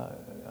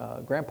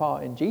Grandpa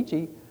and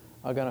Gigi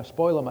are going to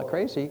spoil him like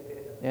crazy.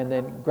 And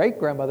then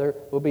great-grandmother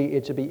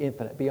it should be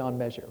infinite, beyond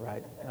measure,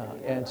 right?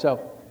 And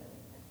so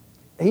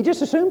he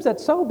just assumes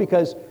that's so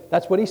because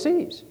that's what he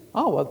sees.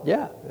 Oh, well,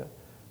 yeah.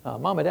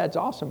 Mom and Dad's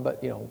awesome,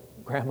 but,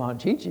 Grandma and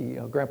Gigi,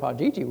 Grandpa and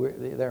Gigi,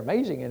 they're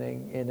amazing.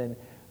 And then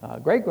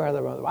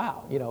great-grandmother,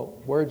 wow,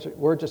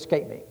 words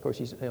escape me. Of course,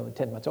 he's only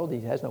 10 months old. He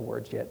has no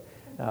words yet.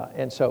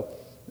 But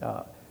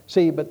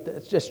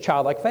it's just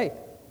childlike faith.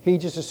 he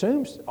just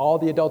assumes all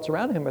the adults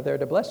around him are there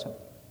to bless him.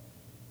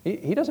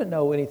 He doesn't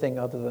know anything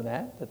other than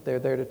that they're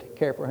there to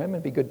care for him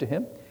and be good to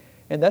him.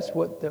 And that's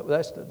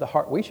the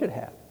heart we should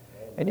have.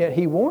 And yet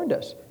he warned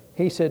us.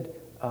 He said,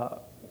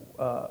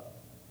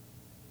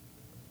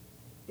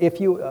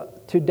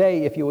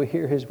 today, if you will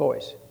hear his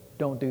voice,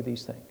 don't do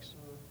these things.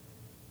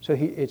 So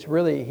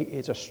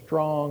it's a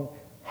strong,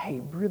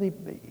 hey, really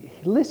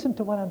listen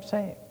to what I'm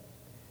saying.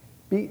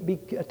 Be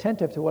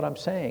attentive to what I'm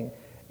saying.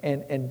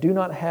 And do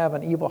not have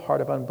an evil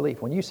heart of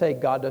unbelief. When you say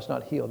God does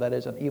not heal, that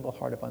is an evil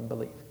heart of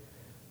unbelief.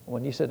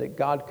 When you said that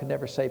God could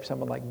never save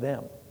someone like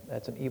them,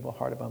 that's an evil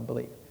heart of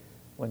unbelief.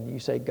 When you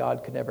say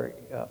God could never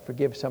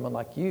forgive someone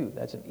like you,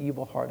 that's an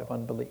evil heart of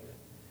unbelief.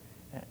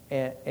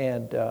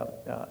 And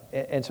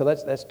so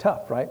that's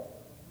tough, right?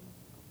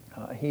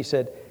 He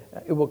said,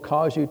 it will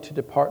cause you to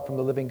depart from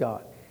the living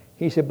God.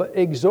 He said, but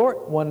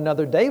exhort one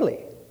another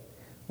daily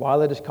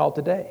while it is called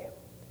today.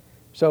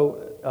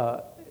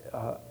 So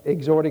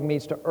exhorting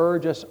means to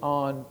urge us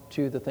on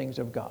to the things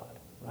of God,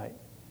 right?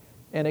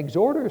 And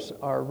exhorters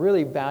are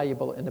really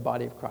valuable in the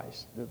body of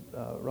Christ.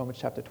 Romans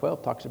chapter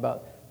 12 talks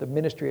about the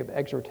ministry of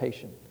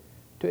exhortation,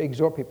 to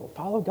exhort people.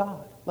 Follow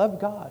God. Love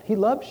God. He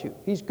loves you.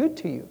 He's good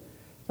to you.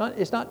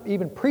 It's not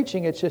even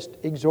preaching. It's just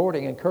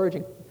exhorting,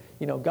 encouraging.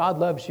 God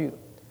loves you.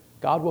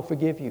 God will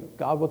forgive you.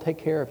 God will take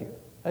care of you.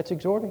 That's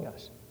exhorting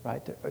us,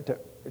 right?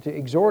 To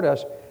exhort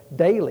us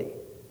daily.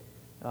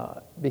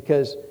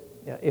 Because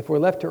if we're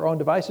left to our own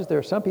devices, there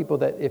are some people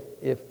that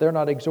if they're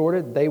not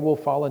exhorted, they will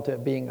fall into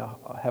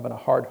having a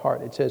hard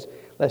heart. It says,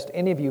 lest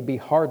any of you be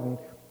hardened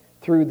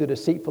through the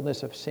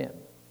deceitfulness of sin.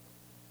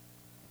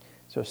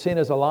 So sin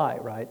is a lie,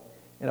 right?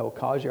 And it will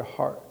cause your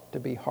heart to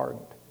be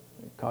hardened.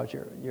 It will cause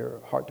your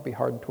heart to be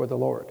hardened toward the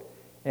Lord.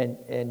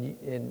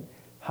 And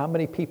how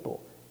many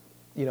people,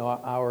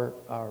 our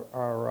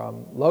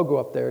logo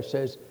up there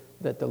says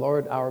that the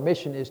Lord, our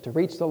mission is to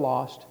reach the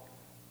lost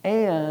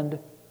and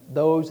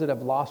those that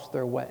have lost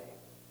their way.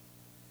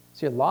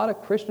 See, a lot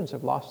of Christians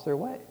have lost their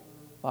way.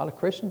 A lot of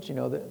Christians,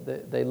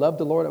 they loved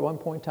the Lord at one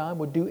point in time,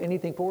 would do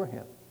anything for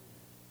him.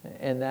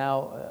 And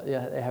now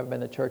they haven't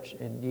been to church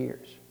in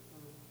years.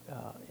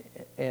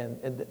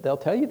 And they'll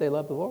tell you they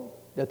love the Lord.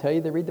 They'll tell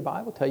you they read the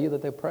Bible, tell you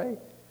that they pray,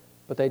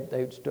 but they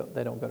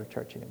don't go to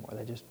church anymore.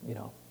 They just,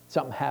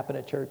 something happened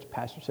at church,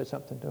 pastor said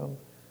something to them.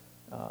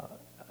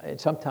 And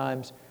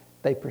sometimes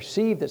they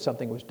perceived that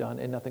something was done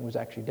and nothing was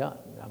actually done.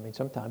 I mean,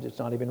 sometimes it's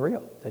not even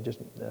real.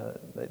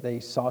 They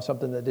saw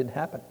something that didn't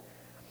happen.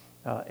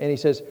 And he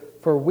says,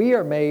 for we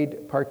are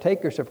made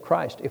partakers of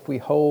Christ if we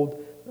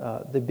hold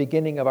the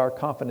beginning of our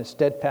confidence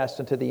steadfast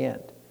unto the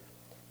end.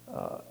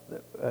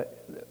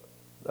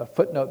 A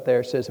footnote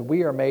there says,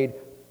 we are made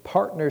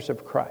partners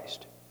of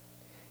Christ.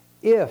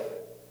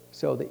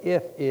 So the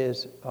if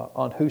is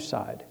on whose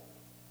side?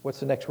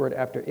 What's the next word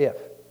after if?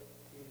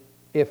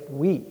 If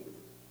we.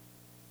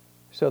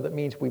 So that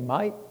means we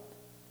might,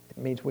 it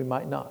means we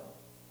might not.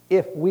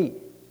 If we.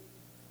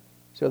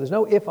 So there's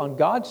no if on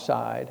God's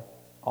side.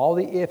 All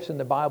the ifs in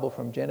the Bible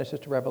from Genesis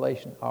to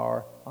Revelation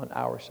are on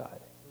our side.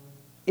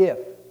 If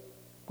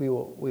we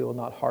will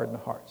not harden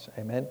hearts.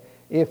 Amen.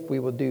 If we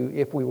will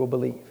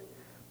believe.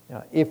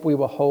 If we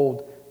will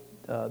hold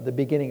the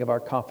beginning of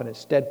our confidence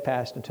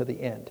steadfast until the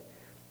end.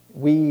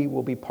 We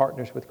will be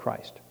partners with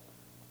Christ.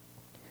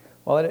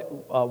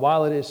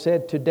 While it is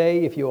said,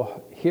 today, if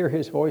you'll hear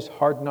his voice,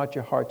 harden not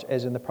your hearts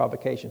as in the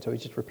provocation. So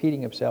he's just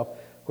repeating himself.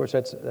 Of course,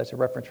 that's a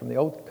reference from the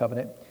Old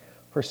Covenant.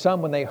 For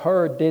some, when they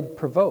heard, did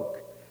provoke,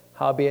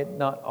 howbeit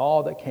not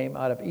all that came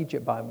out of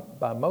Egypt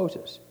by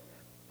Moses.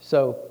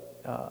 So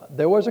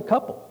there was a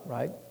couple,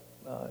 right?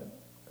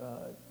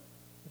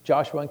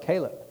 Joshua and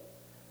Caleb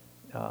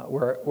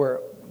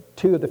were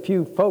two of the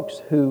few folks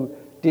who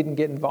didn't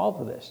get involved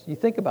with this. You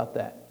think about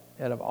that.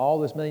 Out of all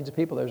those millions of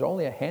people, there's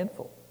only a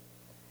handful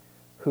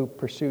who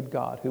pursued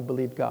God, who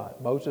believed God.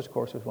 Moses, of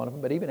course, was one of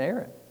them, but even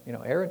Aaron.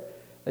 Aaron,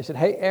 they said,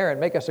 hey, Aaron,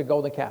 make us a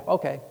golden calf.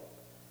 Okay.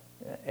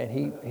 And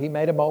he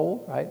made a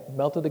mold, right?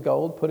 Melted the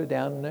gold, put it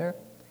down in there.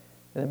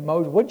 And then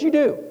Moses, what'd you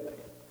do?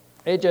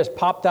 It just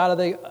popped out of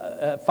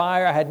the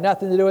fire. I had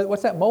nothing to do with it.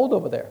 What's that mold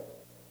over there?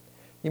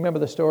 You remember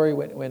the story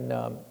when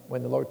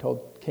the Lord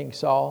told King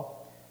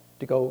Saul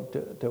to go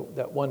to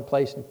that one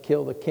place and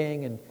kill the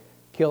king and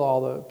kill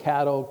all the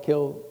cattle,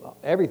 kill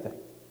everything.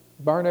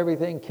 Burn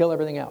everything, kill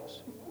everything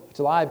else. If it's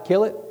alive,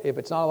 kill it. If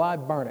it's not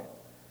alive, burn it.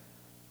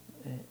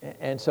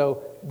 And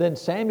so then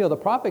Samuel the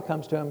prophet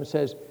comes to him and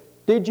says,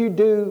 did you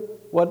do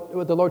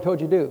what the Lord told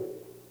you to do?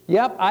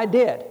 Yep, I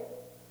did.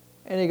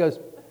 And he goes,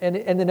 and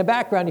in the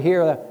background you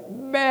hear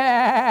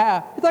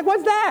bah. It's like,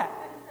 what's that?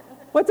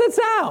 What's that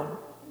sound?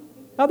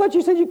 I thought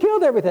you said you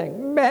killed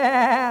everything.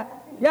 Bah.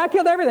 Yeah, I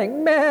killed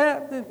everything. Bah.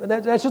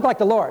 That's just like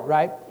the Lord,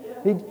 right?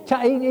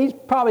 He's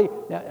probably,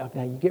 now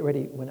you get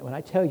ready. When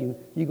I tell you,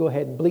 you go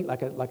ahead and bleat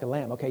like a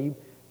lamb. Okay,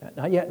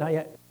 not yet.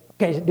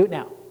 Okay, do it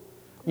now.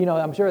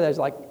 I'm sure there's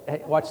like,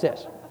 hey, watch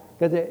this.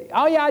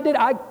 Oh yeah, I did.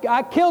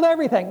 I killed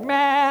everything.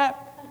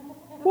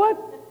 What?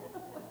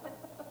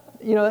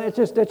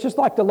 it's just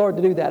like the Lord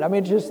to do that. I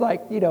mean, it's just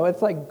like,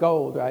 it's like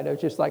gold, right?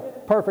 It's just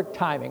like perfect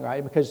timing,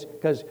 right? Because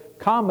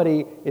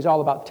comedy is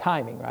all about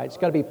timing, right? It's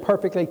got to be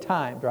perfectly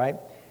timed, right?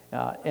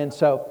 And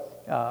so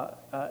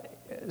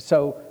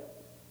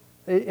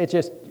it's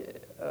just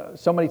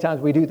so many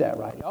times we do that,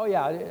 right? Oh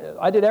yeah,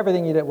 I did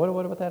everything you did. What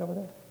about that over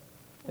there?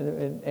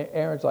 And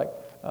Aaron's like,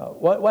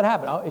 what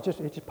happened? Oh, it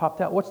just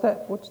popped out. What's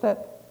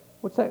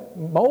that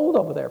mold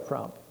over there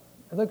from?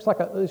 It looks like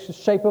it's the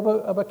shape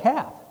of a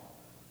calf.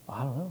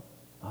 I don't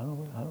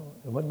know.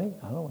 It wasn't me.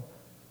 I don't know.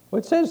 Well,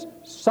 it says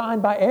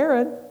signed by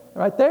Aaron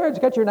right there. It's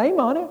got your name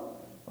on it.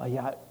 Well,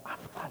 yeah, I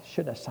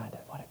shouldn't have signed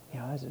it.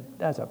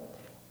 That's a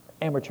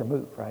amateur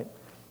move, right?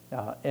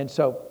 And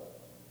so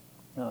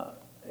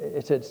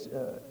it says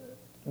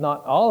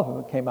not all of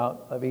them came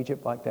out of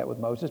Egypt like that with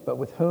Moses, but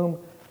with whom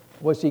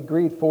was he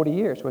grieved 40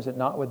 years? Was it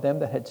not with them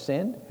that had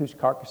sinned, whose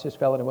carcasses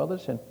fell in the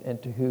wilderness,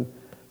 and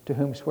to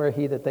whom sware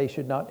he that they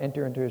should not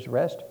enter into his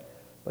rest,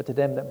 but to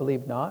them that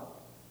believed not?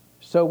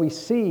 So we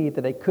see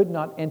that they could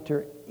not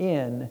enter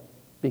in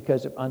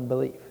because of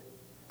unbelief.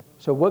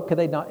 So what could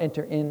they not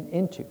enter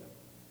into?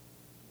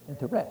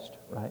 Into rest,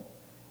 right?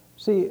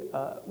 See,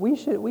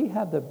 we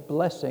have the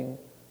blessing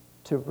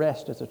to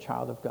rest as a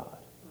child of God.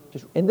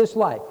 Just in this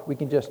life, we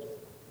can just,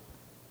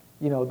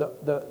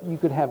 you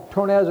could have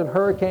tornadoes and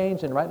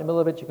hurricanes, and right in the middle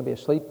of it, you can be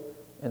asleep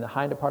in the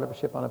hinder part of a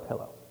ship on a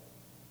pillow.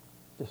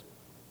 Just,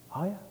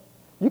 oh yeah.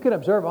 You can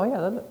observe, oh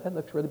yeah, that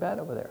looks really bad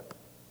over there.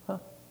 Huh?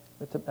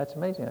 That's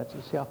amazing.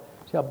 See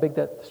how big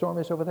that storm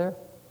is over there?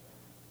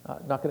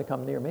 Not going to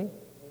come near me.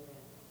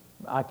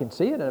 I can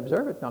see it and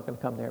observe it. Not going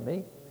to come near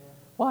me.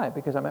 Why?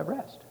 Because I'm at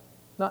rest.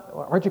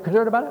 Aren't you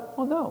concerned about it?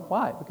 Well, no.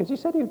 Why? Because he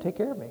said he would take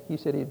care of me. He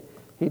said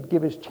he'd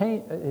give his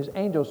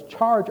angels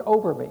charge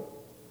over me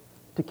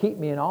to keep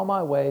me in all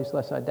my ways,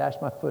 lest I dash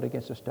my foot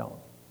against a stone.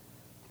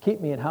 To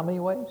keep me in how many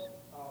ways?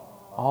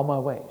 All my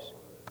ways.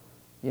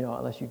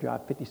 Unless you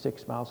drive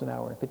 56 miles an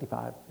hour and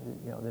 55,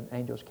 then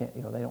angels can't.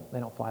 They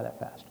don't fly that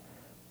fast.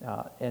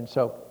 And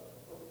so,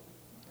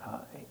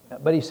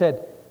 but he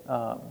said,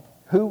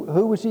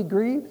 who was he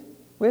grieved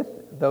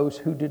with? Those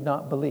who did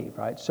not believe.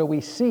 Right. So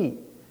we see.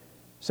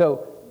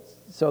 So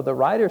the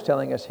writer's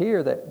telling us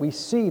here that we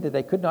see that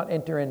they could not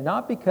enter in,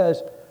 not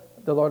because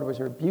the Lord was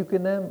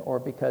rebuking them, or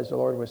because the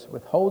Lord was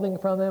withholding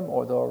from them,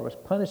 or the Lord was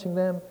punishing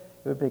them.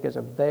 It was because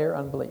of their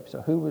unbelief.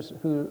 So who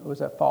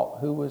was at fault?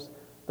 Who was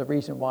the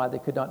reason why they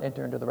could not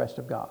enter into the rest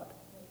of God?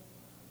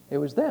 It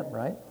was them,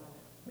 right?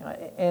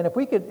 And if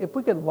we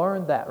could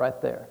learn that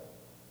right there,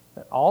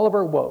 that all of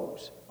our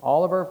woes,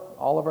 all of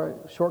our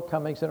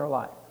shortcomings in our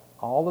life,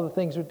 all of the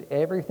things,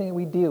 everything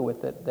we deal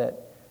with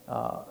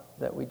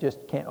that we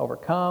just can't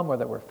overcome or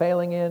that we're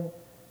failing in,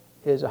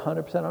 is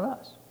 100% on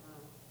us.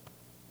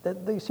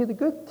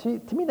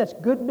 To me that's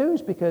good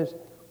news, because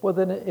well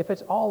then if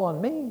it's all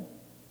on me,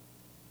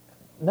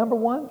 number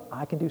one,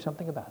 I can do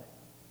something about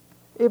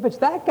it. If it's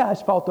that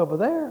guy's fault over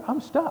there, I'm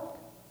stuck.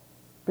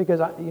 Because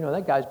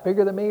that guy's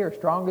bigger than me or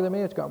stronger than me,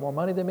 it's got more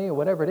money than me, or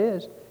whatever it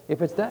is. If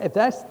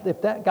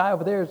that guy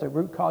over there is the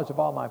root cause of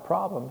all my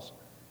problems,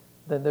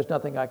 then there's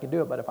nothing I can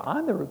do. But if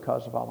I'm the root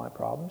cause of all my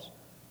problems,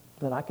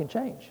 then I can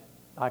change.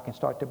 I can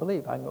start to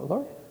believe. I can go,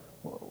 Lord,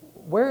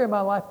 where in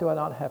my life do I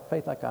not have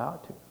faith like I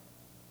ought to?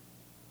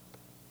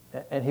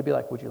 And he'd be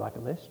like, would you like a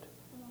list?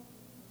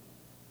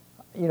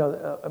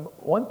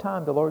 One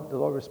time the Lord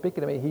was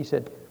speaking to me. He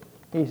said,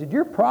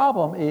 your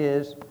problem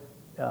is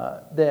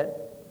that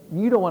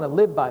you don't want to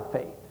live by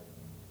faith.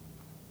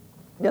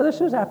 Now,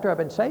 this is after I've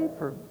been saved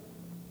for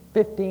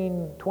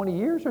 15, 20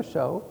 years or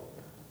so.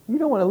 You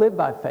don't want to live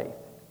by faith,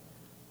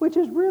 which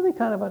is really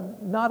kind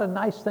of not a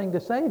nice thing to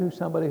say to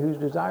somebody who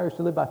desires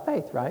to live by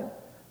faith, right?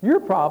 Your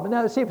problem,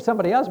 now see if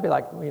somebody else would be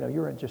like,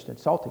 you're just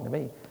insulting to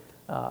me.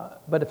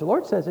 But if the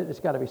Lord says it, it's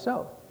got to be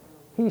so.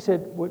 He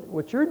said,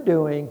 what you're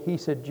doing, he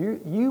said,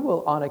 you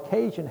will on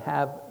occasion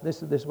have,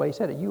 this is the way he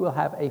said it, you will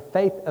have a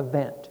faith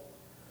event.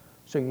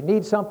 So you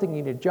need something,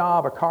 you need a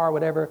job, a car,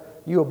 whatever.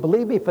 You will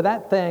believe me for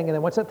that thing, and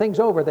then once that thing's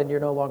over, then you're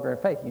no longer in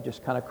faith. You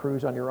just kind of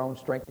cruise on your own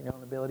strength, your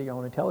own ability, your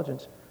own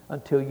intelligence,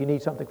 until you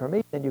need something from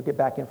me, then you get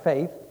back in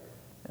faith.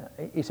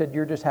 He said,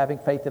 you're just having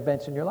faith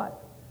events in your life.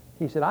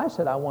 He said,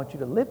 I want you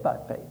to live by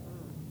faith.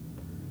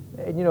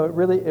 And it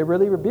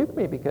really rebuked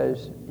me,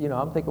 because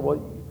I'm thinking,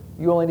 well,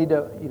 you only need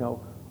to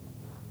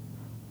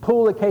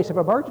pull a case of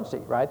emergency,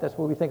 right? That's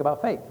what we think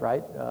about faith,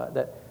 right?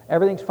 That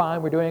everything's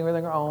fine, we're doing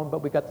everything our own,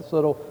 but we got this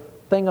little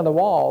thing on the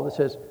wall that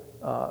says,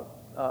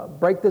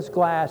 break this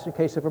glass in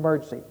case of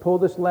emergency, pull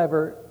this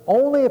lever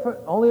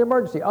only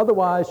emergency,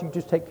 otherwise you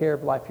just take care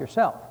of life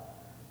yourself.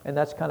 And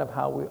that's kind of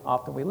how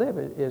we live,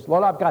 is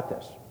Lord, I've got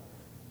this,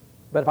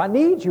 but if I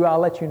need you, I'll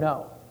let you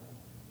know.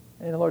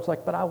 And the Lord's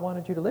like, but I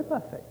wanted you to live by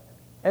faith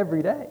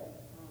every day,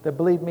 to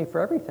believe me for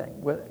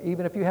everything.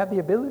 Even if you have the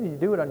ability to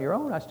do it on your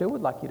own, I still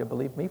would like you to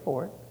believe me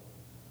for it.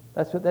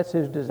 That's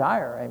his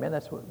desire, amen.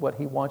 That's what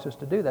he wants us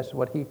to do. That's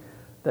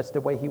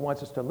the way he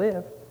wants us to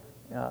live.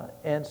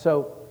 And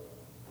so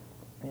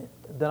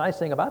the nice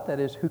thing about that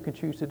is, who can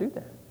choose to do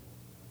that?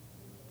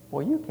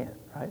 Well, you can,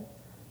 right?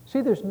 See,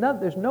 there's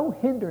no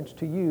hindrance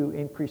to you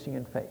increasing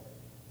in faith.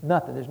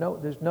 Nothing.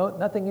 There's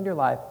nothing in your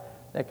life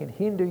that can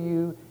hinder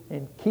you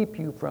and keep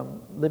you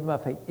from living by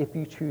faith if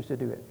you choose to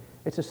do it.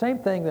 It's the same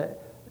thing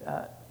that,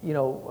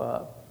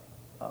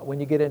 when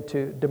you get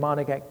into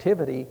demonic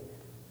activity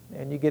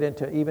and you get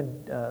into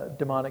even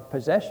demonic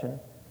possession,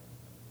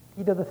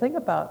 the thing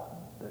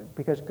about,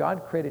 because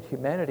God created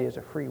humanity as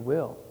a free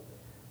will.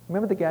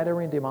 Remember the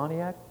Gadarene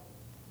demoniac?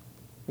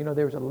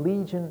 There was a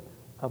legion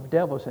of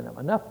devils in him.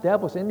 Enough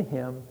devils in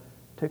him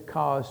to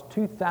cause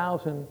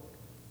 2,000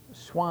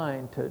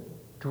 swine to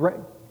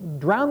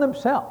drown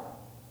themselves,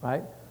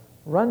 right?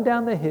 Run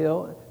down the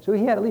hill. So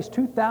he had at least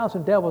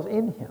 2,000 devils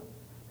in him.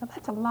 Now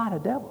that's a lot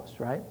of devils,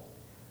 right?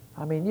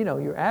 I mean,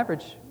 your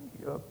average,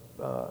 of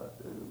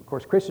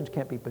course, Christians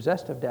can't be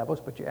possessed of devils,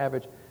 but your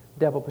average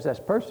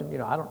devil-possessed person,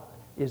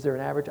 is there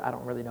an average? I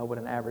don't really know what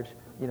an average,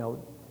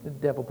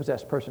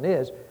 devil-possessed person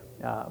is,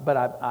 but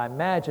I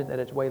imagine that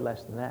it's way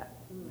less than that.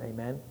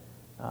 Amen.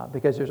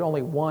 Because there's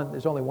only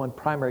one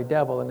primary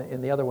devil,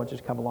 and the other ones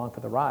just come along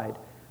for the ride.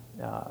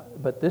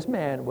 But this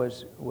man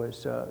was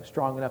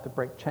strong enough to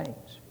break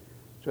chains.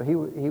 So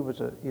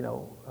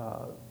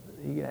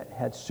he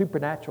had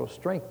supernatural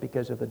strength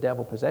because of the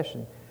devil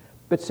possession.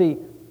 But see,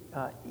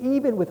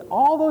 even with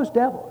all those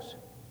devils,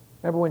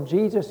 remember when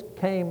Jesus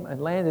came and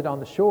landed on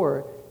the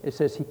shore, it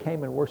says he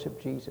came and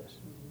worshiped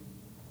Jesus.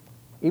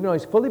 Even though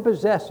he's fully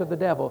possessed of the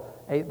devil,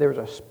 there was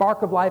a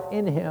spark of life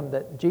in him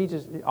that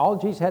all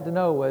Jesus had to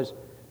know was,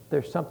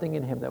 there's something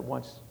in him that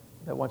wants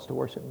to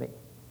worship me.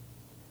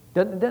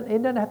 It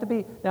doesn't have to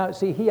be. Now,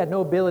 see, he had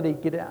no ability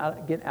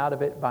to get out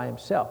of it by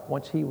himself.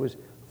 Once he was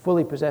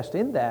fully possessed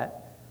in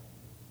that,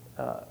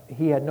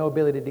 he had no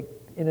ability to,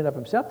 in and of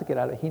himself, to get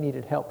out of it. He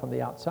needed help from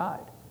the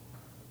outside.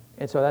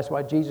 And so that's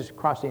why Jesus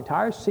crossed the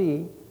entire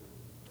sea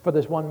for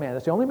this one man.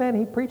 That's the only man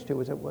he preached to,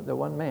 was the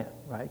one man,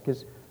 right?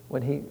 Because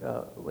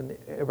when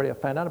everybody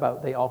found out about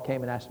it, they all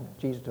came and asked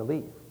Jesus to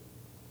leave.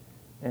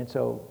 And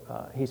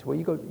so he said, well,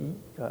 you go.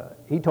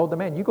 He told the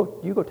man, you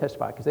go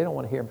testify, because they don't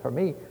want to hear from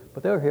me,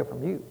 but they'll hear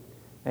from you.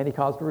 And he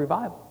caused a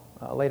revival.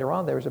 Later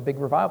on, there was a big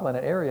revival in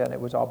that area, and it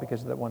was all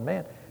because of that one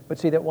man. But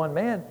see, that one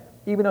man,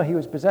 even though he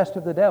was possessed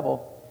of the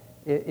devil,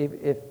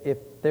 if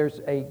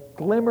there's a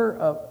glimmer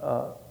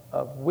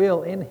of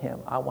will in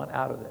him, I want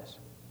out of this,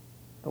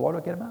 the Lord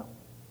will get him out.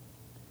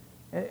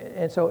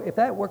 And so if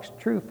that works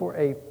true for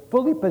a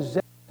fully possessed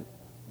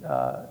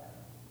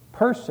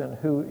person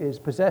who is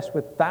possessed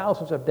with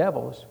thousands of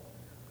devils,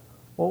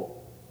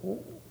 well,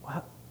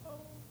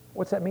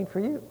 what's that mean for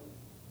you?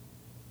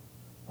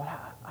 Well,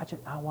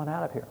 I want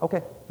out of here.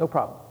 Okay, no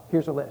problem.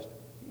 Here's a list.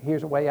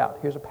 Here's a way out.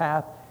 Here's a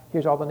path.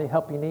 Here's all the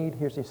help you need.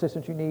 Here's the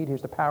assistance you need.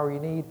 Here's the power you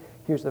need.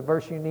 Here's the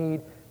verse you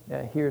need.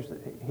 Here's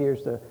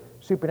the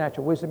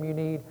supernatural wisdom you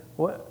need.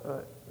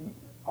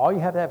 All you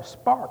have to have is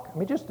spark. I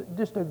mean, just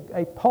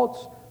a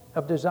pulse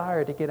of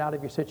desire to get out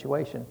of your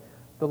situation.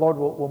 The Lord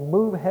will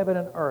move heaven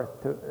and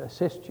earth to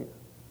assist you.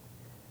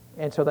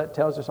 And so that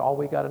tells us all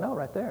we got to know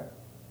right there.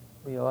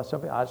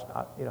 Some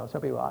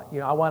people,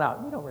 I want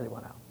out. You don't really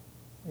want out.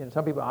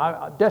 Some people,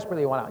 I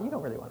desperately want out. You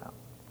don't really want out.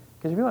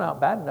 Because if you went out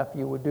bad enough,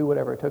 you would do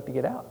whatever it took to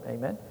get out.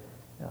 Amen.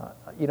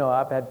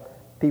 I've had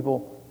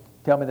people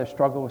tell me they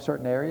struggle with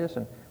certain areas,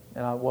 and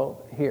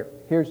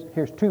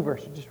here's 2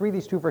 verses. Just read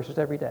these 2 verses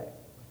every day.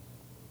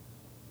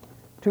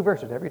 2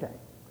 verses every day.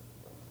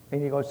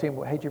 And you go see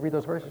them, hey, did you read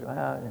those verses?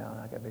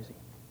 I got busy.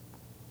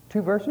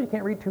 2 verses? You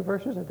can't read 2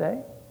 verses a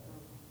day?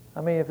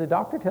 I mean, if the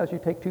doctor tells you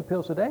to take 2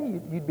 pills a day,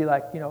 you'd be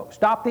like,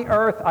 stop the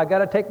earth. I got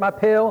to take my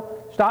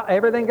pill. Stop.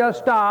 Everything got to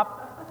stop.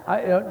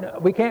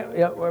 We can't.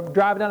 We're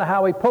driving down the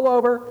highway. Pull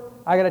over.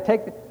 I got to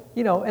take.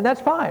 And that's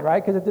fine,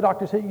 right? Because if the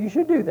doctor said you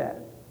should do that,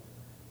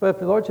 but if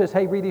the Lord says,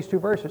 hey, read these 2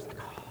 verses,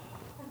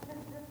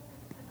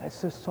 that's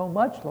just so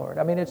much, Lord.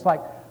 I mean, it's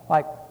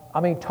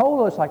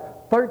total is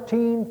like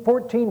 13,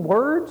 14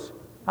 words.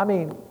 I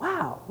mean,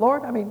 wow,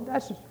 Lord. I mean,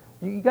 that's just,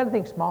 you got to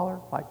think smaller,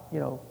 like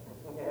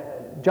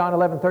John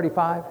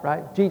 11:35,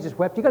 right? Jesus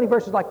wept. You got any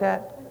verses like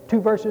that?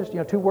 2 verses,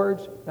 2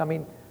 words. I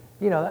mean,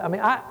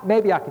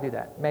 maybe I could do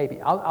that.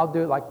 Maybe I'll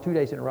do it like 2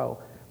 days in a row,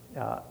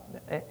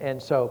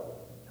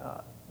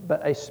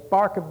 but a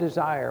spark of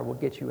desire will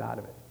get you out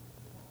of it.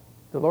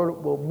 The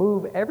Lord will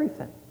move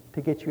everything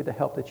to get you the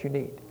help that you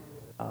need.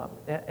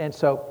 And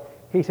so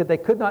he said they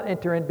could not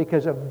enter in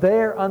because of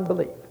their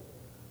unbelief.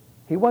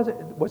 Was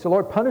the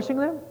Lord punishing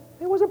them?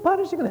 He wasn't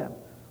punishing them.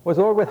 Was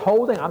the Lord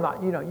withholding? I'm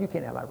not, you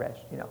can't have my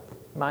rest.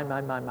 Mine,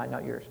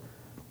 not yours.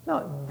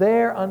 No,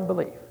 their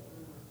unbelief.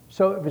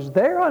 So it was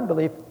their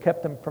unbelief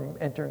kept them from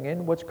entering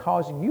in. What's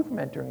causing you from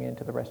entering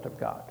into the rest of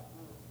God?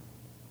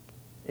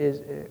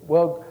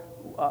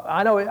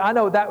 I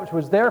know that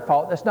was their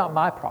fault. That's not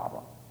my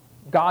problem.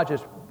 God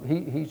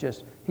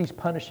he's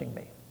punishing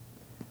me.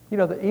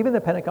 Even the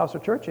Pentecostal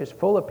church is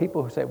full of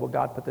people who say, well,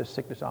 God put this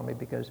sickness on me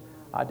because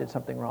I did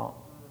something wrong.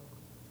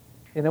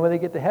 And then when they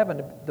get to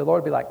heaven, the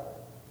Lord will be like,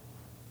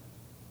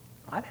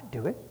 I didn't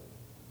do it.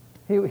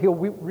 He'll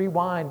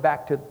rewind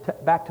back to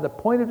the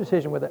point of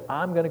decision whether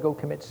I'm going to go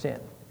commit sin.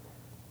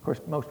 Of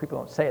course, most people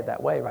don't say it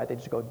that way, right? They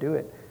just go do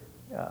it.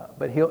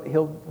 But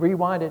he'll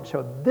rewind it and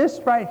show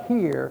this right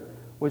here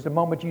was the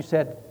moment you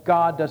said,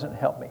 God doesn't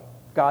help me.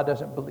 God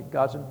doesn't believe.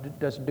 God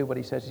doesn't do what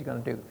he says he's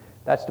going to do.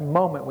 That's the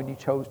moment when you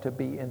chose to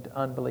be into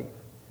unbelief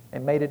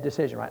and made a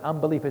decision, right?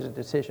 Unbelief is a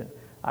decision.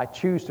 I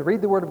choose to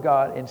read the Word of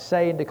God and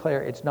say and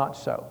declare it's not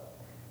so.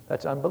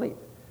 That's unbelief.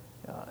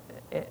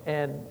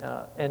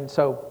 And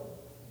so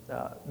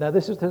now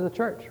this is to the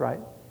church, right?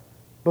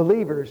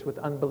 Believers with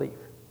unbelief.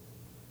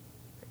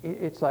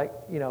 It's like,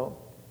 it's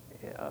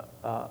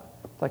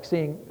like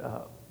seeing.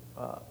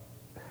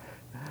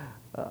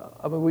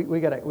 I mean, we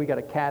got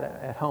a cat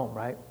at home,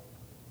 right?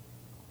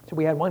 So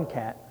we had one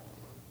cat,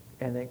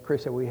 and then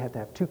Chris said we have to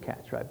have two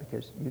cats, right?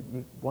 Because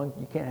you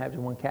can't have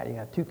just one cat; you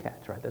have two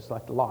cats, right? That's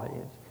like the law. If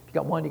you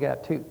got one, you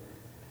got to have two.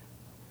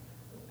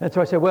 And so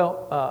I said,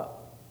 well,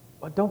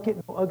 don't get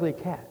no ugly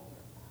cat,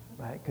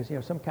 right?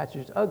 Because some cats are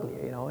just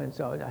ugly, And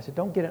so I said,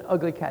 don't get an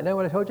ugly cat. Then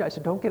what I told you, I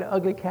said, don't get an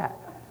ugly cat.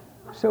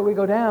 So we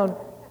go down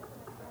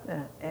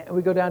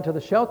to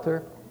the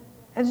shelter,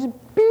 and it's a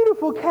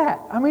beautiful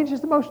cat. I mean,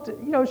 she's the most,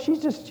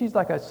 she's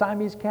like a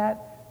Siamese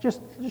cat, just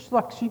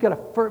like she's got a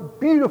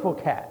beautiful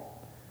cat.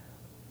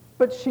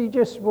 But she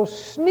just will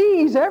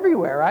sneeze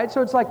everywhere, right?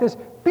 So it's like this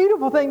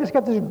beautiful thing that's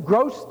got this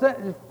gross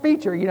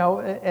feature,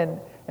 and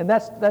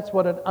that's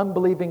what an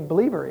unbelieving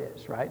believer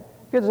is, right?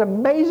 Because an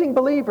amazing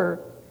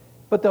believer,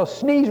 but they'll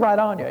sneeze right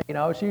on you,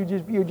 So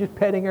you're just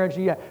petting her, and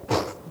she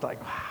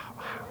like, wow.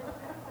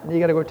 And you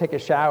got to go take a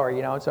shower,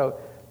 And so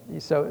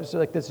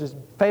like this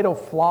fatal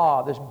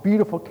flaw, this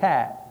beautiful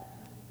cat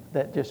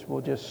that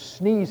will just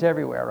sneeze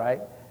everywhere,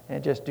 right?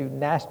 And just do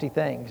nasty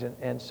things.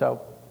 And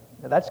so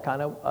that's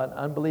kind of an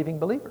unbelieving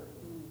believer,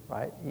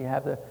 right? You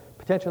have the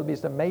potential to be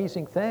this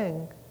amazing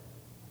thing,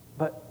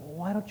 but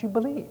why don't you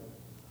believe?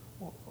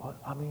 Well,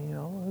 I mean,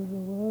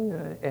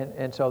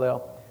 and so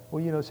they'll,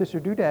 Sister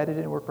Doodad, it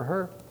didn't work for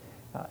her.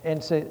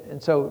 And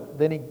so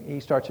then he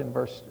starts in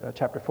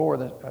chapter 4,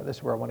 this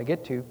is where I want to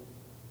get to.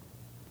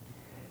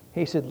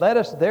 He said, let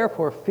us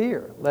therefore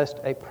fear, lest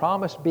a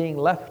promise being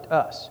left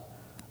us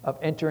of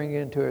entering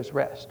into his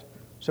rest.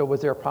 So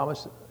was there a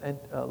promise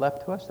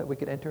left to us that we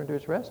could enter into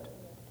his rest?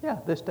 Yeah,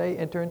 this day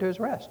enter into his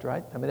rest,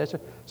 right? I mean, that's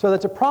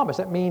a promise.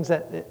 That means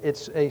that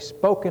it's a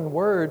spoken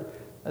word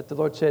that the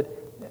Lord said,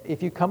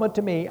 if you come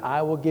unto me,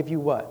 I will give you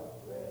what?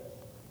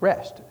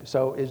 Rest.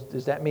 So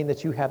does that mean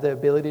that you have the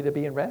ability to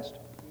be in rest?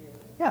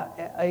 Yeah,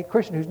 a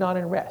Christian who's not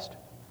in rest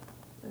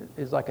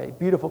is like a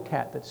beautiful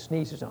cat that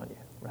sneezes on you,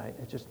 right?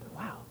 It's just,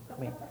 wow. I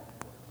mean,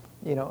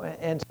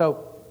 and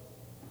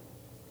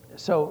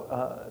so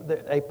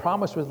a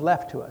promise was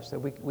left to us that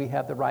we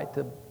have the right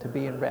to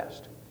be in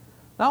rest.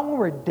 Not when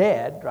we're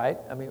dead, right?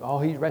 I mean,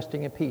 he's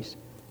resting in peace.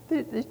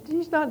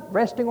 He's not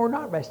resting or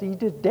not resting. He's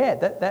just dead.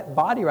 That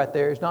body right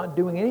there is not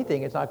doing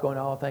anything. It's not going,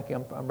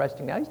 thinking I'm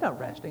resting now. He's not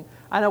resting.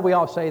 I know we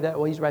all say that,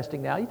 well, he's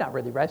resting now. He's not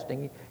really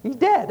resting. He's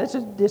dead. That's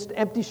just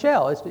empty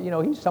shell. It's,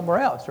 he's somewhere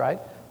else,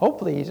 right?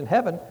 Hopefully he's in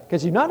heaven,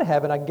 because he's not in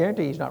heaven. I can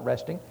guarantee he's not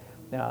resting.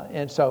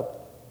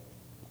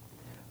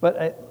 But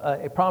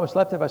a promise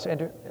left of us,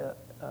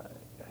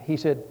 he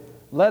said,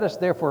 let us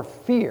therefore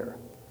fear,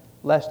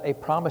 lest a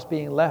promise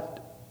being left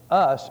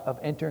us of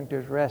entering to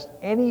his rest,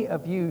 any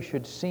of you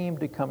should seem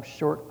to come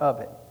short of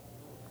it.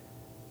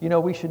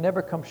 We should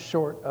never come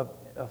short of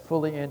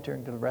fully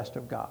entering to the rest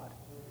of God.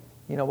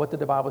 What did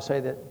the Bible say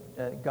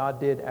that God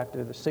did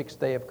after the sixth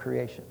day of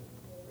creation?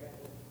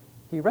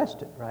 He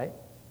rested, right?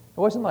 It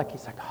wasn't like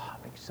he's like,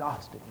 I'm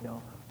exhausted,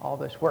 all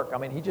this work. I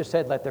mean, he just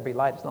said, let there be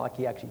light. It's not like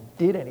he actually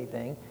did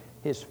anything.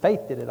 His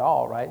faith did it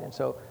all, right? And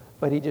so,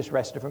 but he just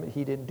rested from it.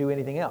 He didn't do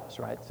anything else,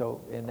 right? So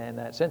in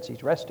that sense,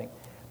 he's resting.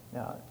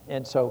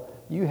 And so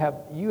you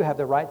have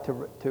the right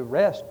to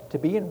rest, to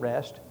be in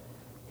rest.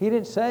 He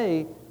didn't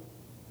say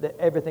that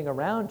everything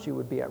around you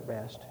would be at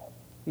rest.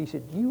 He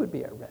said you would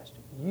be at rest.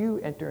 You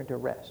enter into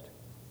rest.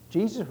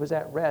 Jesus was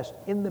at rest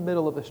in the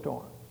middle of the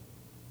storm.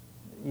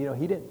 He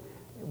didn't.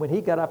 When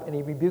he got up and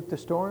he rebuked the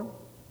storm,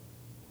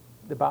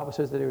 the Bible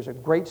says that there was a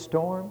great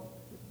storm.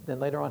 Then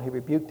later on he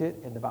rebuked it,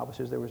 and the Bible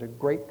says there was a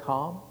great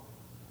calm.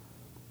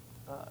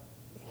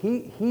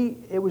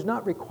 It was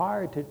not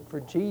required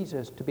for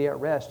Jesus to be at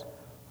rest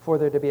for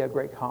there to be a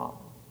great calm.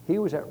 He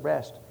was at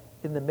rest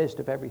in the midst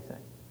of everything.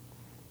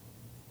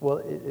 Well,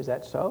 is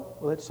that so?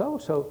 Well, it's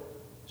so.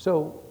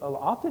 So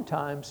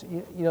oftentimes,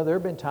 there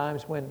have been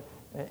times when,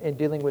 in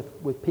dealing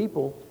with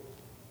people,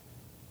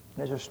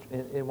 just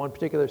in one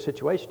particular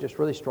situation, just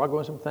really struggling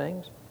with some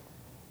things,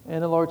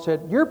 and the Lord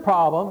said, "Your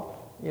problem,"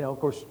 of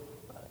course,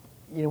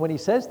 when He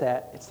says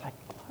that, it's like,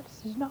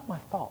 this is not my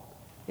fault.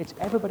 It's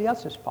everybody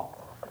else's fault.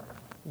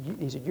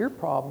 He said, your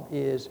problem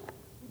is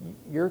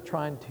you're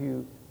trying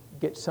to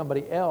get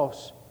somebody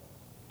else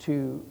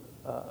to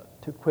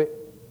quit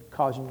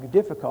causing you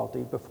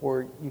difficulty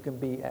before you can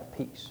be at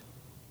peace.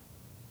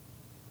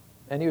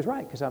 And he was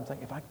right, because I'm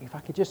thinking, if I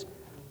could just,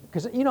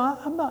 because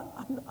I'm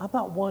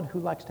not one who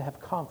likes to have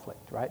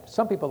conflict, right?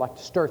 Some people like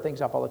to stir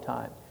things up all the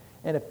time,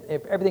 and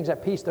if everything's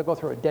at peace, they'll go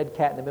throw a dead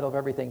cat in the middle of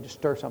everything to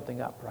stir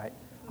something up, right?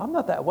 I'm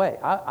not that way.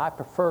 I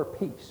prefer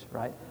peace,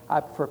 right? I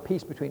prefer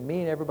peace between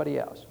me and everybody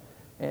else.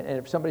 And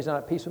if somebody's not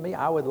at peace with me,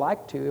 I would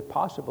like to, if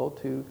possible,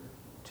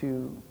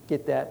 to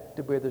get that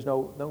to where there's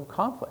no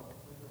conflict.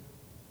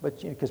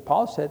 But because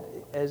Paul said,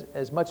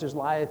 as much as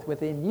lieth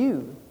within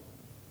you,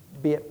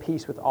 be at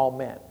peace with all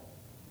men.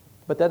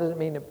 But that doesn't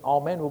mean that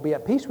all men will be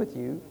at peace with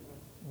you,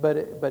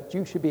 but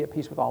you should be at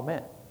peace with all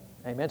men.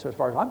 Amen. So as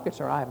far as I'm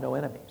concerned, I have no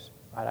enemies.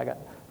 Right?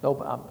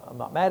 I'm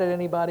not mad at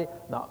anybody.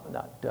 Not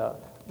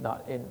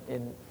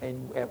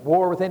at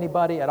war with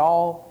anybody at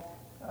all.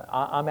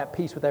 I'm at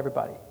peace with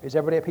everybody. Is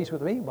everybody at peace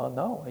with me? Well,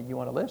 no. You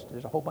want a list?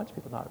 There's a whole bunch of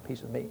people not at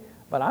peace with me,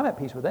 but I'm at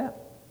peace with them.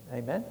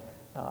 Amen.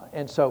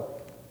 And so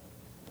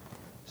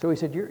he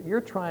said,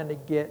 you're trying to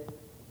get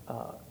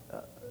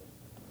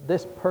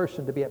this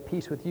person to be at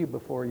peace with you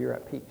before you're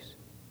at peace.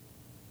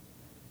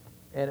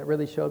 And it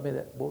really showed me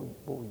that, well,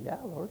 yeah,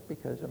 Lord,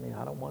 because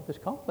I don't want this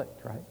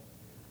conflict, right?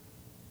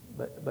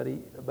 But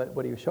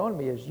what he was showing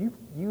me is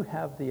you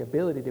have the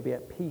ability to be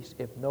at peace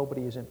if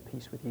nobody is in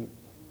peace with you.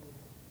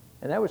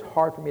 And that was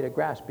hard for me to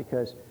grasp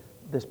because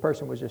this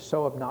person was just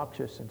so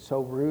obnoxious and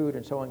so rude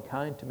and so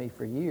unkind to me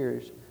for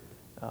years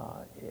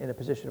in a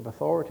position of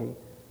authority.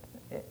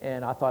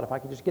 And I thought if I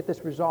could just get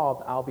this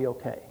resolved, I'll be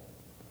okay.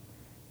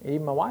 And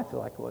even my wife was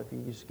like, well, if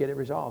you just get it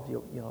resolved,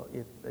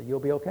 you'll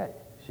be okay.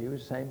 She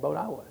was the same boat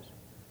I was.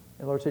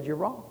 And the Lord said, you're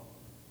wrong.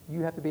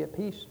 You have to be at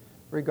peace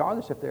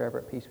regardless if they're ever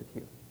at peace with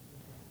you.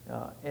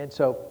 And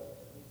so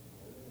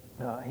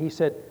he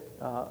said,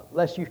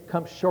 lest you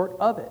come short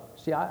of it.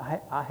 See,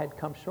 I had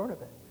come short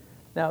of it.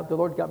 Now, the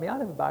Lord got me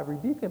out of it by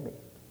rebuking me.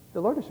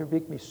 The Lord has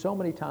rebuked me so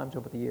many times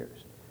over the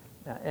years.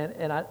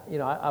 And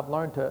I've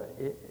learned to,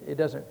 it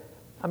doesn't,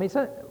 I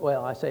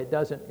say it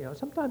doesn't,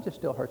 sometimes it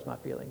still hurts my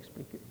feelings,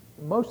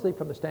 mostly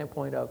from the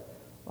standpoint of,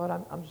 Lord,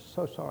 I'm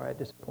so sorry I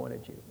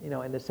disappointed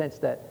you, in the sense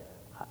that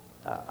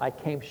I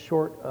came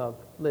short of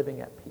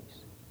living at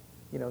peace.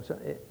 So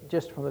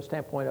just from the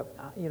standpoint of,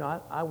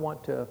 I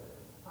want to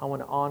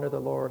honor the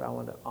Lord. I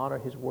want to honor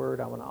His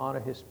Word. I want to honor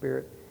His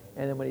Spirit.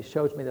 And then when He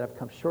shows me that I've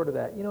come short of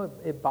that,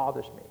 it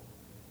bothers me.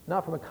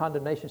 Not from a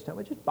condemnation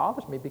standpoint. It just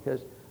bothers me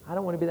because I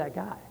don't want to be that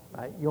guy,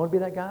 right? You want to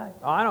be that guy?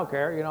 Oh, I don't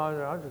care.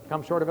 I just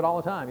come short of it all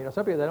the time.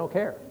 Some people, they don't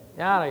care.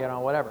 Yeah,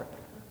 whatever.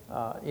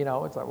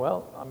 It's like,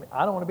 well,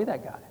 I don't want to be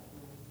that guy.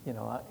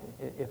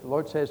 If the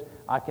Lord says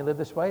I can live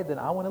this way, then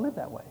I want to live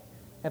that way.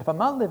 And if I'm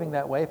not living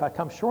that way, if I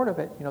come short of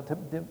it,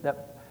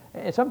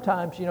 and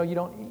sometimes, you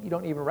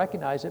don't even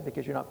recognize it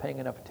because you're not paying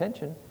enough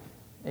attention,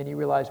 and you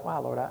realize,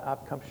 wow, Lord,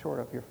 I've come short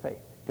of your faith.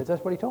 Because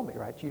that's what He told me,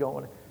 right?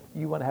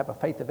 You want to have a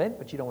faith event,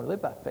 but you don't want to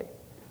live by faith.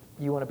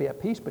 You want to be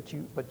at peace,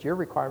 but your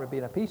requirement of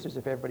being at peace is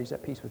if everybody's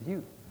at peace with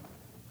you.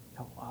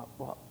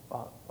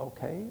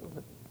 Okay,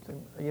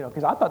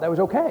 because I thought that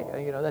was okay.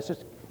 That's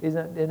just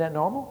isn't that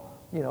normal?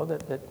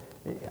 That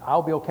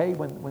I'll be okay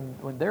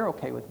when they're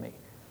okay with me.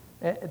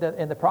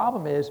 And the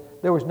problem is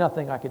there was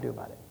nothing I could do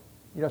about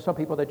it. Some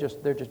people they're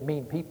just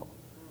mean people,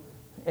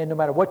 and no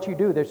matter what you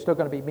do, they're still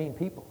going to be mean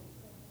people.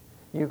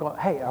 You go,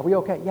 hey, are we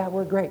okay? Yeah,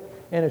 we're great.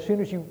 And as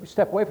soon as you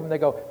step away from them, they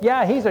go,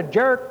 yeah, he's a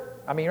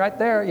jerk. Right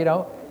there,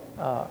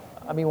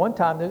 one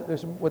time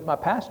there's with my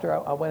pastor,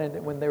 I went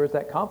in when there was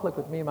that conflict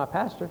with me and my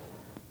pastor.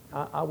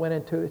 I went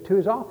into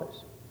his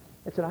office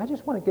and said, I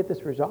just want to get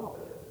this resolved.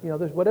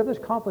 There's whatever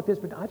this conflict is,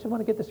 but I just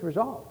want to get this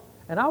resolved.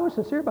 And I was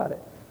sincere about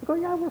it. I go,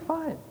 yeah, we're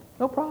fine.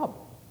 No problem.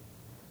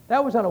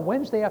 That was on a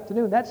Wednesday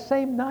afternoon. That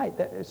same night,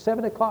 at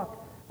 7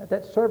 o'clock at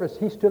that service,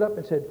 he stood up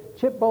and said,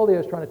 Chip Bolio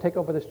is trying to take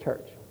over this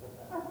church.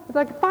 It's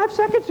like 5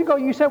 seconds ago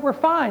you said we're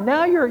fine.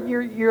 Now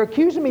you're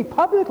accusing me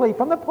publicly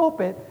from the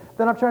pulpit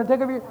that I'm trying to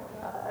take over your...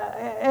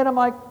 and I'm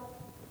like,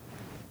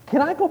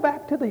 can I go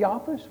back to the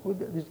office?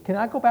 Can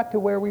I go back to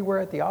where we were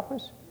at the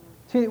office?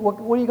 See, what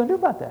are you going to do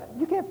about that?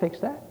 You can't fix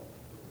that.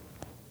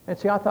 And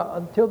see, I thought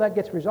until that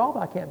gets resolved,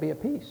 I can't be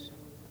at peace.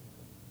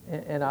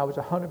 And I was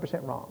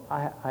 100% wrong.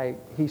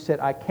 He said,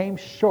 I came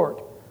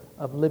short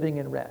of living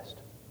in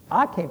rest.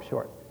 I came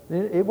short.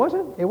 It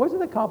wasn't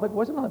the conflict. It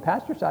wasn't on the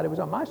pastor's side. It was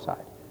on my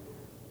side.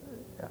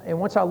 And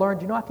once I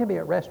learned, I can be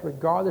at rest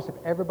regardless if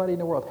everybody in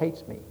the world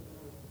hates me.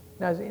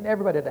 Now,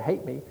 everybody that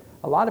hate me,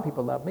 a lot of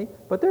people love me,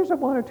 but there's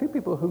one or two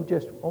people who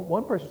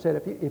one person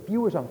said, if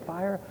you was on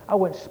fire, I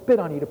wouldn't spit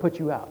on you to put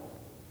you out.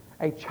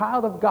 A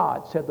child of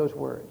God said those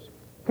words.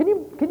 Can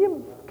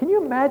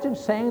you imagine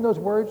saying those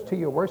words to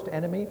your worst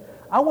enemy?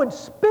 I wouldn't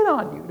spit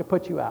on you to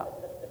put you out.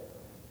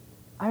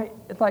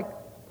 It's like,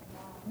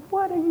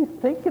 what are you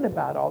thinking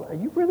about? Are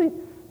you really?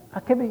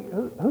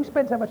 Who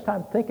spends that much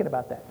time thinking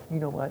about that? You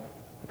know what?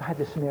 If I had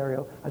this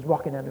scenario, I was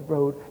walking down the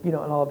road, and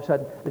all of a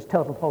sudden this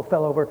telephone pole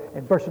fell over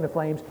and burst into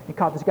flames and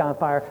caught this guy on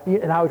fire,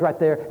 and I was right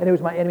there, and it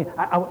was my enemy.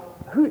 Are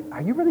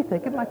you really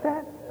thinking like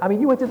that?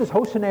 You went through this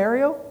whole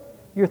scenario.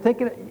 You're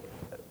thinking,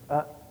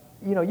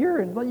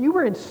 you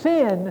were in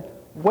sin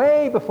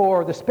way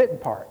before the spitting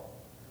part,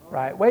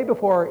 right? Way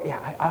before.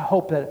 Yeah, I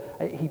hope that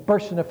he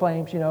bursts into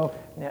flames,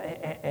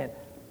 and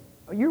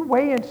you're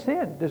way in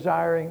sin,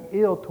 desiring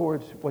ill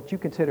towards what you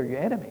consider your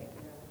enemy.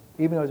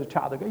 Even though as a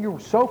child of God, you're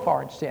so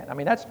far in sin.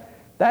 That's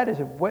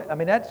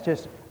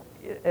just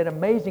an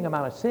amazing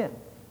amount of sin.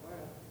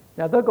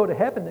 Now they'll go to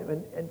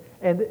heaven,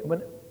 and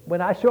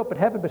when I show up in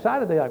heaven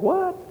beside them, they're like,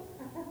 what?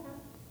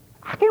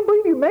 I can't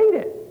believe you made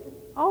it.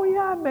 Oh,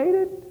 yeah, I made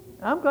it.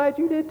 I'm glad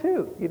you did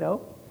too, you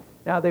know.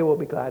 Now, they will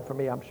be glad for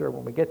me, I'm sure,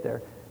 when we get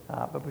there.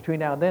 But between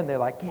now and then, they're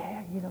like,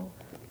 yeah, you know,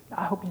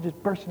 I hope you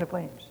just burst into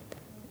flames.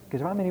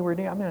 Because if I'm anywhere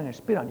near, I'm going to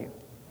spit on you.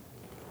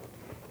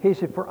 He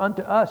said, for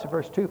unto us,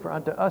 verse 2, for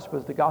unto us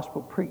was the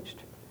gospel preached,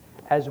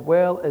 as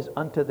well as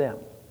unto them.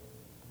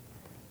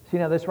 See,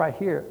 now this right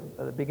here,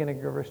 at the beginning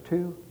of verse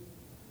 2,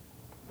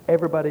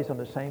 everybody's on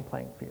the same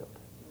playing field.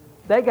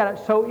 They got it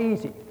so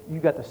easy.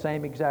 You got the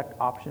same exact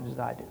options as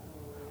I do.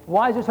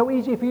 Why is it so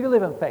easy for you to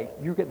live in faith?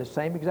 You get the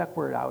same exact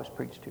word I was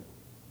preached to.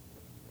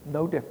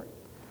 No different.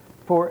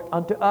 For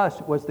unto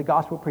us was the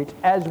gospel preached,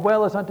 as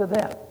well as unto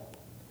them.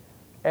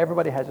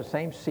 Everybody has the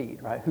same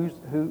seed, right?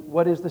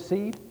 What is the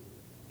seed?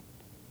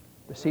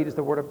 The seed is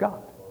the Word of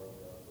God.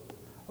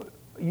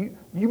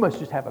 You must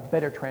just have a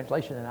better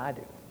translation than I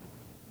do.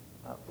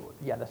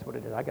 Yeah, that's what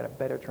it is. I got a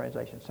better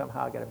translation.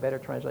 Somehow I got a better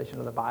translation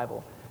of the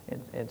Bible,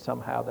 and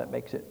somehow that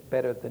makes it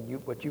better than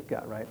what you've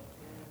got, right?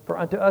 For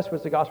unto us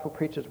was the gospel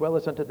preached as well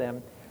as unto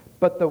them,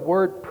 but the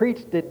word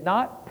preached did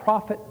not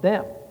profit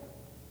them.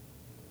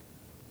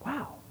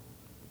 Wow.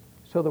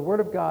 So the word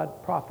of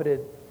God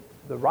profited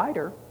the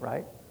writer,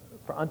 right?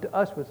 For unto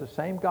us was the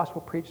same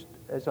gospel preached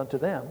as unto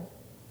them,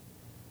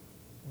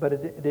 but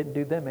it didn't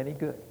do them any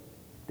good.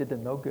 It did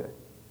them no good.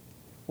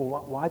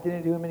 Well, why didn't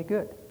it do them any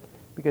good?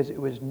 Because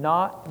it was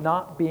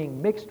not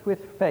being mixed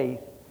with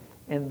faith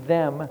in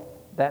them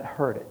that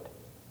heard it.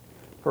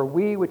 For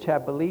we which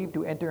have believed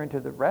do enter into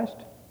the rest.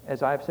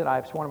 As I have said, I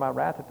have sworn in my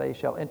wrath that they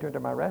shall enter into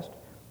my rest,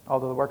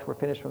 although the works were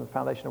finished from the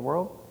foundation of the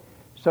world.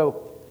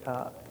 So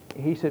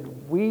he said,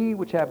 we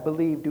which have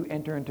believed do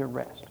enter into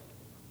rest.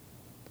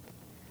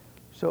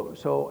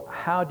 So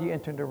how do you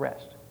enter into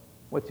rest?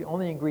 What's the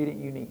only ingredient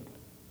you need?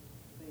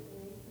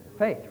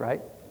 Faith,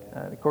 right?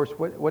 Of course,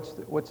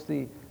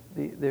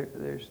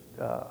 there's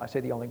I say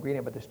the only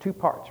ingredient, but there's two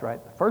parts,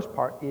 right? The first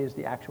part is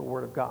the actual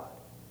Word of God.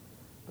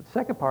 But the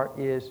second part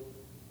is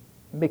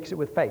mix it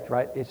with faith,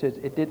 right? It says,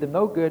 it did them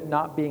no good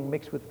not being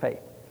mixed with faith.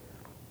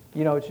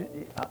 You know,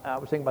 I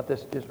was thinking about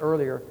this just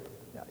earlier.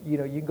 You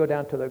know, you can go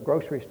down to the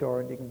grocery store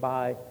and you can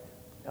buy,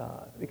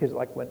 because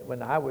like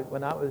when I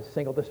was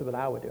single, this is what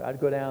I would do. I'd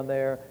go down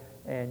there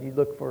and you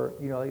look for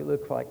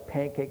like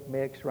pancake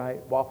mix,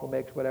 right? Waffle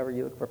mix, whatever.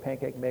 You look for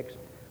pancake mix,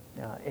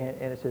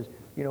 and it says,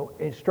 you know,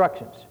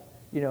 instructions.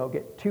 You know,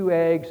 get 2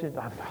 eggs, and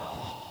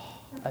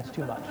that's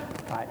too much,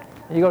 right?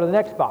 And you go to the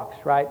next box,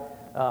 right?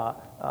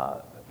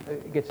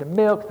 Get some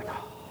milk. Like,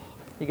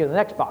 you get the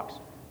next box,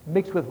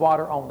 mixed with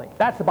water only.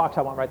 That's the box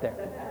I want right there.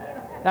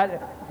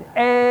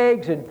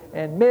 Eggs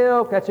and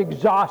milk, that's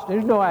exhausting.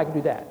 There's no way I can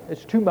do that.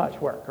 It's too much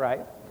work,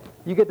 right?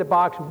 You get the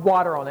box with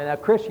water on it. Now,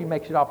 Chris, she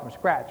makes it all from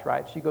scratch,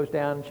 right? She goes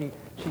down and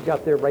she's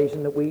out there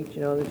raising the wheat,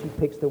 you know, and she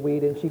picks the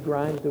wheat and she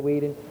grinds the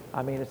wheat. And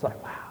I mean, it's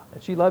like, wow.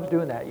 And she loves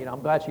doing that. You know,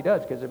 I'm glad she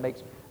does because it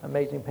makes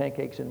amazing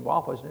pancakes and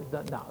waffles.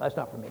 No, that's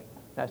not for me.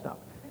 That's not.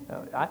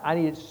 I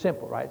need it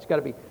simple, right? It's got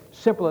to be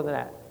simpler than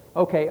that.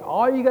 Okay,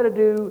 all you got to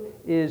do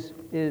is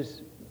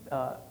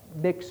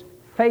mix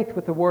faith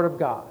with the Word of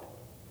God.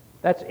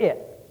 That's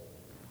it.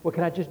 Well,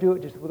 can I just do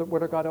it just with the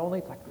Word of God only?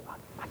 It's like,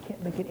 I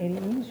can't make it any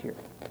easier.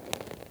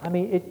 I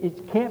mean,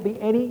 it can't be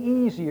any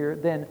easier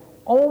than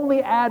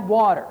only add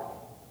water.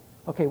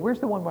 Okay, where's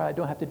the one where I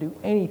don't have to do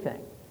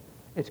anything?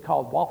 It's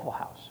called Waffle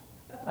House.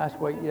 That's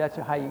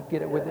how you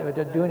get it with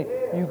doing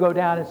it. You go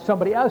down and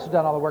somebody else has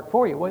done all the work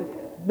for you. Well,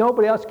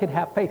 nobody else can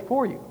have faith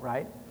for you,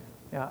 right?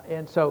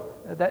 And so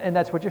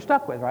that's what you're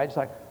stuck with, right? It's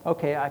like,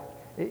 okay,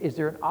 is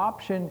there an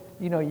option?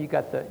 You know, you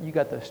got the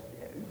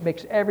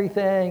mix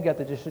everything. You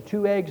got just the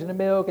 2 eggs and the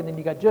milk, and then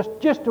you got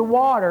just the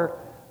water,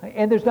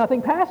 and there's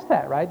nothing past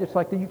that, right? It's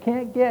like you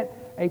can't get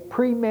a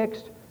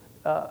pre-mixed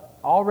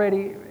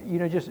already. You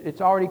know, just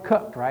it's already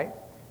cooked, right?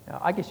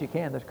 I guess you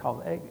can. That's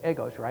called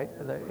Eggos, right?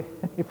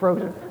 The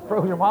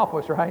frozen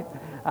waffles, right?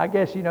 I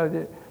guess, you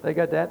know, they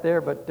got that there.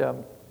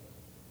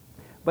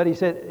 But he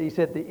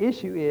said the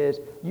issue is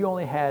you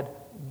only had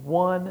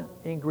one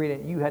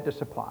ingredient you had to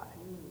supply.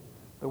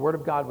 The Word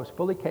of God was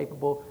fully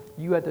capable.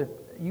 You had to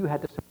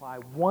supply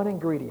one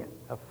ingredient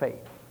of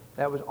faith.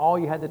 That was all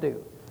you had to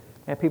do.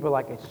 And people are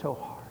like, it's so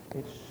hard.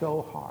 It's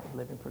so hard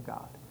living for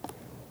God.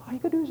 All you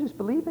got to do is just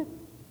believe it.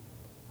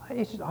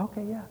 It's just,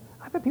 okay, yeah.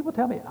 I've had people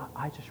tell me,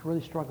 I just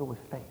really struggle with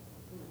faith.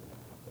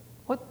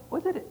 What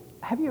was it?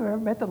 Have you ever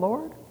met the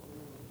Lord?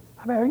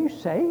 I mean, are you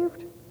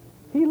saved?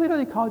 He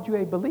literally called you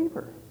a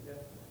believer.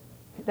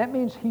 That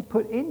means he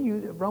put in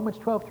you, Romans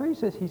 12:3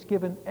 says he's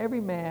given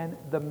every man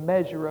the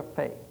measure of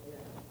faith.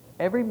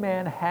 Every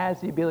man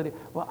has the ability.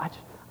 Well,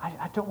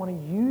 I don't want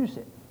to use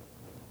it.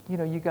 You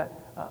know, you got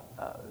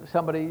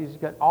somebody who's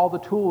got all the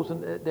tools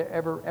they're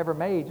ever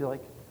made. You're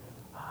like,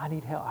 I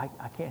need help.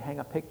 I can't hang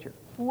a picture.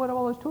 Well, what are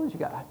all those tools you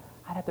got?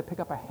 I'd have to pick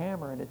up a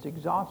hammer, and it's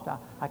exhausting.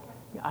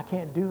 I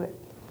can't do it.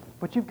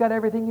 But you've got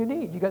everything you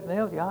need. You got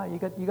nails, yeah.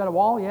 You got a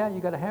wall, yeah. You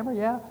got a hammer,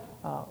 yeah.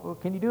 Well,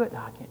 can you do it? No,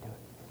 I can't do it.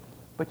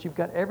 But you've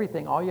got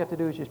everything. All you have to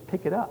do is just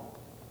pick it up.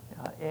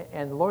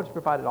 And the Lord's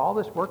provided all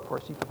this work for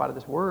us. He provided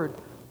this Word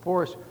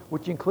for us,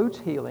 which includes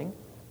healing.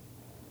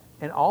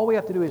 And all we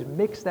have to do is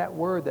mix that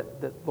word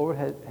that the Lord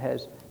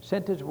has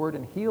sent His word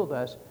and healed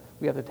us.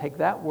 We have to take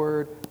that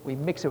word, we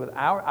mix it with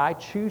I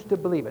choose to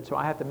believe it. So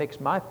I have to mix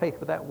my faith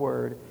with that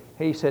word.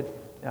 He said,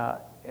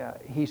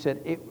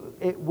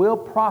 it will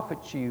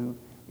profit you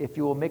if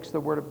you will mix the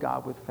word of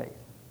God with faith.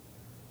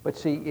 But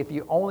see, if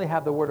you only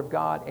have the word of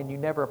God and you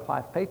never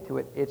apply faith to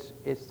it,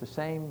 it's the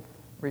same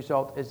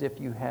result as if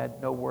you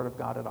had no word of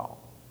God at all,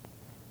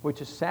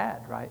 which is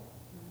sad, right?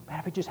 Man,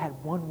 if we just had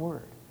one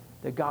word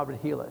that God would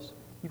heal us.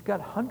 You've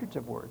got hundreds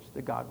of words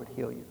that God would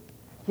heal you.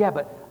 Yeah,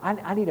 but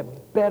I need a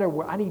better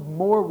word. I need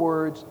more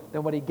words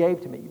than what He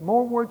gave to me.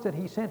 More words that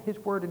He sent His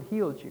word and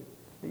healed you.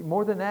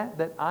 More than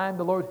that I am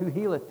the Lord who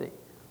healeth thee.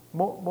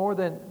 More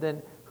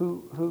than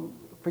who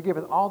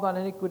forgiveth all thine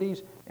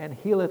iniquities and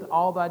healeth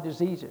all thy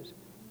diseases.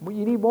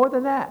 You need more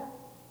than that.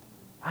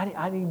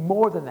 I need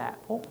more than that.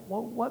 Well,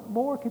 what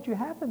more could you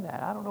have than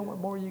that? I don't know what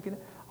more you can.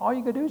 All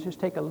you can do is just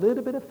take a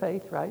little bit of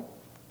faith, right?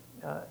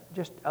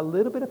 Just a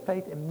little bit of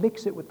faith and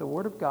mix it with the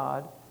Word of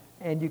God,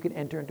 and you can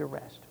enter into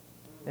rest.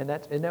 And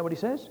isn't that what He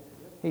says?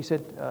 He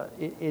said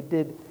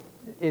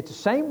it's the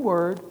same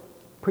word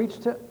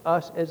preached to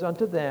us as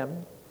unto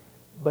them,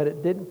 but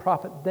it didn't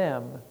profit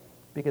them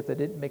because they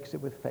didn't mix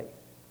it with faith.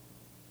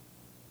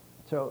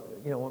 So,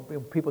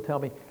 when people tell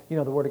me,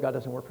 the Word of God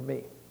doesn't work for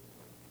me,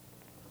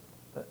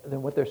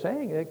 then what they're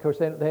saying, of course,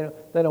 they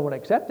don't want to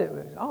accept it.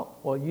 Oh,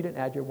 well, you didn't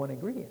add your one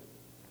ingredient.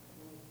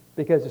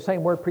 Because the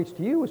same word preached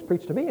to you was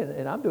preached to me,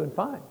 and I'm doing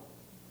fine.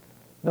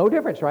 No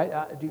difference, right?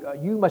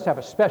 You must have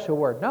a special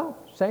word. No,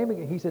 same.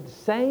 He said,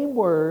 same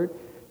word,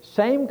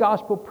 same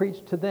gospel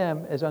preached to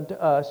them as unto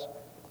us,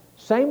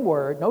 same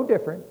word, no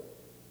different.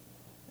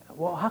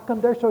 Well, how come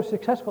they're so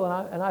successful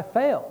and I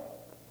fail?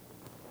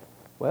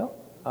 Well,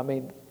 I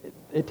mean,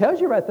 it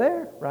tells you right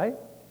there, right?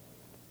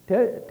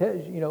 It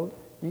tells you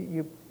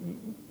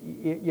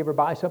ever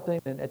buy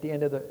something and at the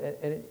end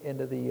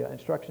of the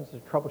instructions,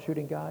 there's a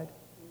troubleshooting guide.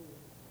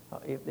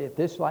 If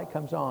this light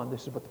comes on,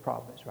 this is what the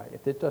problem is, right?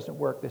 If it doesn't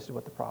work, this is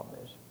what the problem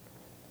is.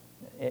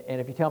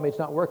 And if you tell me it's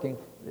not working,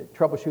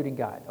 troubleshooting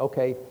guide.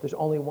 Okay, there's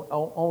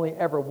only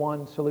ever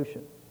one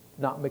solution,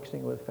 not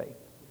mixing with faith.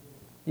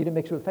 You didn't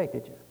mix it with faith,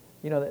 did you?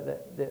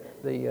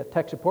 The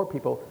tech support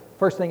people,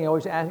 first thing they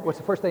always ask, what's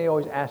the first thing they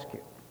always ask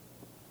you?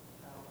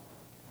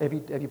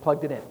 Have you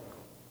plugged it in?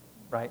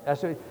 Right?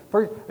 That's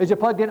first. Is it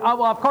plugged in? Oh,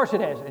 well, of course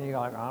it is. And you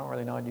go like, I don't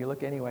really know. And you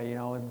look anyway,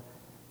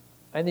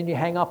 and then you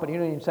hang up, and you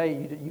don't even say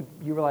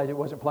you realize it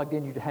wasn't plugged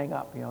in. You hang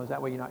up. Is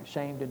that way you're not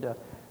shamed into, oh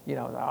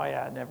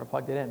yeah, I never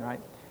plugged it in, right?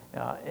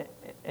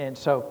 And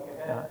so,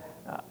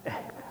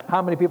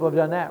 how many people have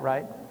done that,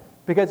 right?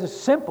 Because it's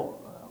simple.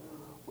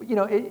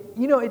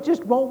 It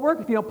just won't work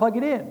if you don't plug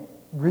it in.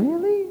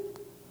 Really?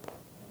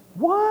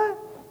 What?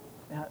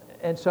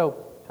 And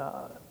so,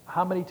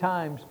 how many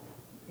times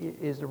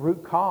is the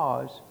root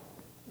cause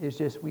is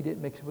just we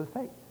didn't mix it with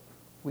faith.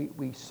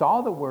 We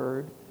saw the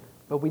word,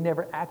 but we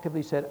never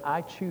actively said,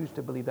 I choose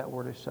to believe that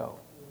word is so.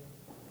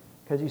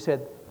 Because He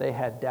said they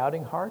had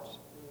doubting hearts,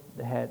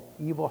 they had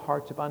evil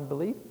hearts of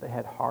unbelief, they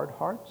had hard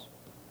hearts,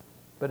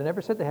 but it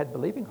never said they had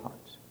believing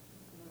hearts.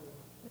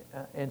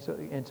 And so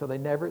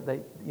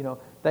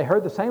they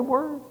heard the same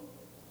word.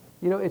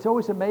 It's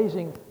always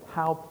amazing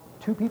how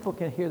two people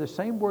can hear the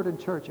same word in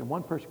church, and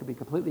one person could be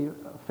completely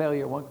a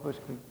failure, one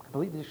person could be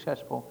completely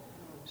successful,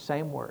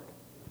 same word.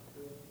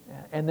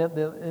 And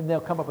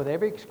they'll come up with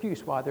every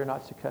excuse why they're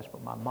not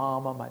successful. My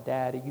mama, my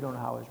daddy, you don't know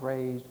how I was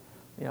raised.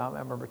 I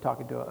remember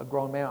talking to a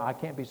grown man, I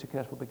can't be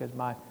successful because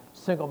my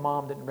single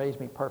mom didn't raise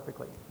me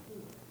perfectly.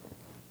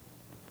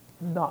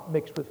 Not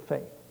mixed with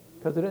faith.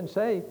 Because it didn't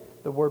say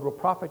the word will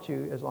profit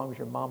you as long as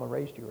your mama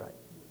raised you right.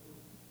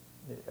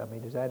 I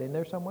mean, is that in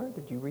there somewhere?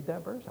 Did you read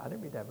that verse? I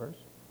didn't read that verse.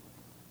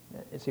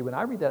 And see, when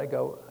I read that, I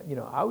go,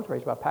 I was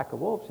raised by a pack of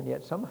wolves, and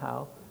yet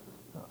somehow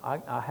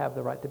I have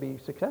the right to be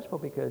successful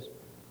because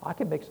I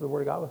can mix the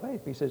word of God with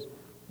faith. He says,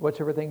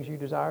 whatsoever things you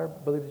desire,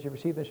 believe that you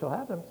receive, then shall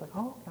have them. It's like,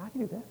 oh, I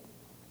can do that.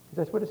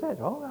 That's what it says.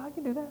 Oh, I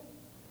can do that.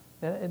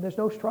 And there's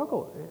no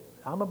struggle.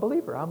 I'm a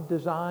believer. I'm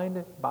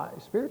designed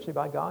spiritually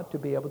by God to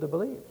be able to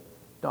believe.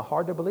 It's not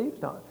hard to believe.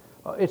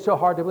 It's so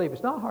hard to believe.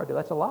 It's not hard to.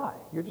 That's a lie.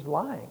 You're just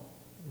lying.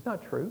 It's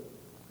not true.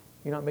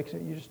 You're not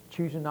mixing. You're just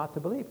choosing not to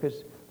believe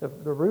because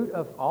the root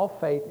of all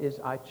faith is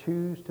I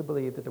choose to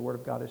believe that the Word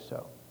of God is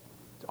so.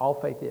 It's all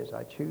faith is.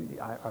 I choose.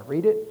 I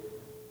read it.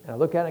 And I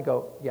look at it and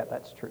go, yeah,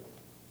 that's true.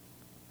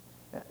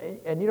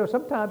 And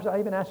sometimes I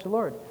even ask the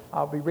Lord,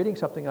 I'll be reading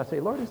something, and I'll say,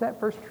 Lord, is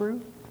that verse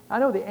true? I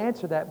know the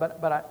answer to that,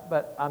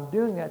 but I'm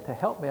doing that to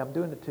help me. I'm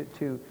doing it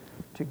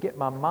to get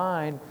my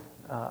mind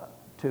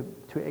to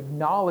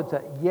acknowledge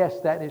that, yes,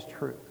 that is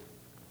true.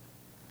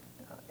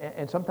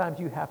 And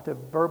sometimes you have to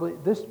verbally,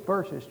 this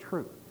verse is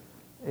true.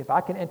 If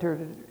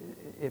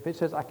it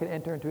says I can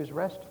enter into His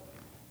rest,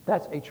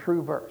 that's a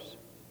true verse.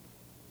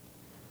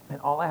 And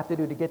all I have to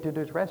do to get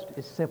into His rest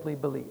is simply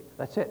believe.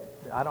 That's it.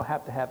 I don't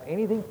have to have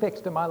anything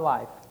fixed in my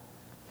life.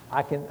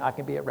 I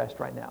can be at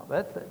rest right now.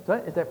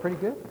 Is that pretty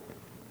good?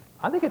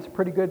 I think it's a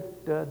pretty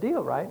good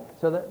deal, right?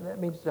 So that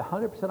means it's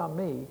 100% on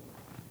me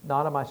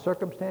not on my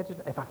circumstances.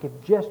 If I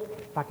could just,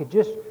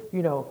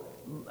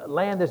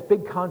 land this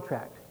big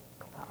contract,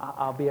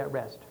 I'll be at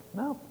rest.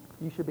 No,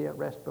 you should be at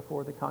rest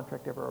before the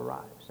contract ever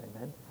arrives.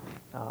 Amen.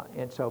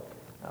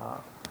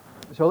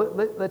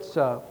 Let's.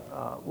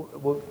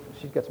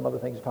 She's got some other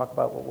things to talk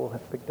about. We'll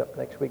have picked up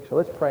next week. So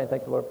let's pray and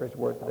thank the Lord for His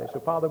Word today. So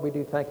Father, we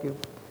do thank you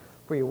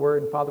for your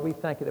Word, and Father, we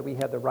thank you that we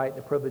have the right and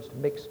the privilege to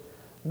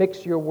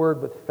mix your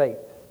Word with faith.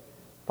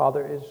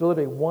 Father, it's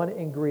literally one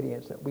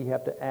ingredient that we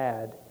have to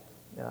add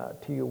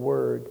to your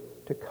Word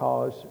to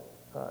cause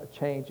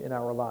change in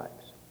our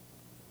lives.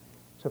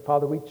 So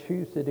Father, we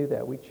choose to do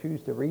that. We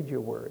choose to read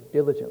your Word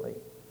diligently.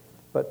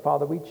 But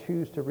Father, we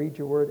choose to read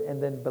your Word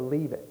and then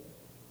believe it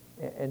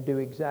and do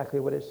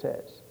exactly what it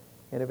says.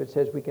 And if it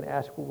says we can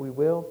ask what we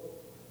will,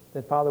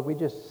 then Father, we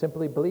just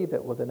simply believe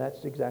it. Well, then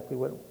that's exactly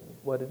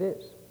what it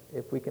is.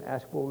 If we can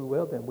ask what we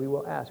will, then we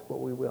will ask what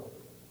we will.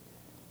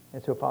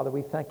 And so, Father,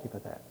 we thank you for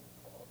that.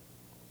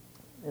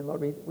 And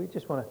Lord, we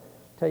just want to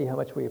tell you how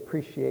much we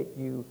appreciate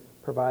you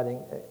providing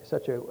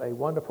such a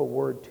wonderful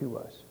word to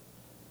us,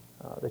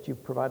 that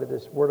you've provided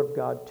this word of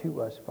God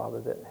to us,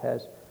 Father, that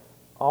has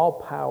all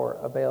power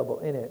available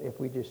in it if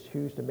we just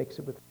choose to mix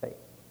it with faith.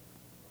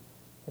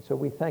 And so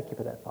we thank you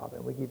for that, Father.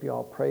 And we give you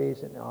all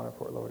praise and honor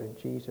for it, Lord, in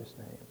Jesus'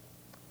 name.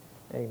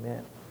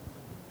 Amen.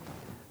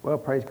 Well,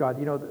 praise God.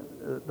 You know,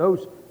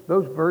 those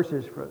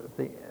verses for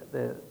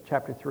the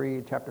chapter 3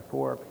 and chapter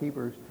 4 of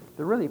Hebrews,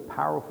 they're really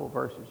powerful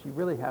verses. You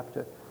really have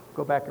to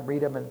go back and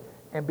read them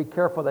and be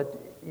careful that,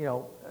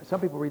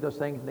 some people read those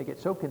things and they get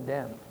so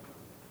condemned.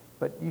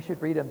 But you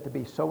should read them to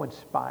be so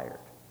inspired.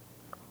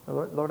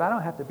 Lord, I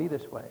don't have to be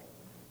this way.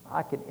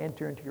 I can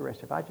enter into your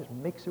rest if I just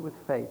mix it with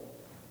faith.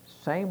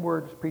 Same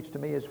words preached to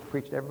me as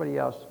preached to everybody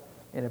else.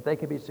 And if they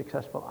can be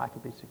successful, I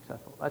can be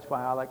successful. That's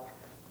why I like,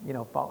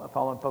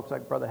 following folks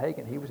like Brother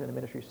Hagin. He was in the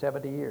ministry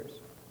 70 years.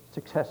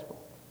 Successful.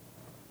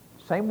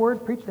 Same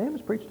word preached to him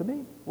as preached to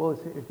me. Well,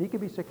 if he can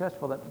be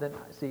successful, then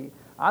see,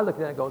 I look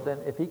at it and go, then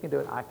if he can do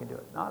it, I can do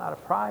it. Not out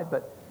of pride,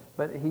 but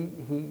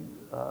he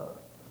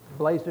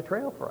blazed a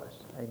trail for us.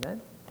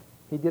 Amen.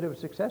 He did it with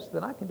success,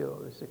 then I can do it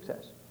with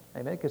success.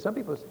 Amen. Because some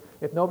people,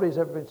 if nobody's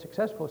ever been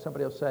successful,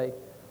 somebody will say,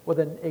 well,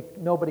 then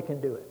nobody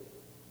can do it.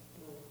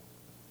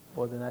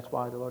 Well, then that's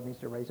why the Lord needs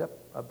to raise up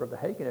a Brother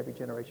Hagin every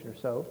generation or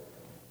so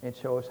and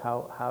show us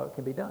how it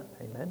can be done.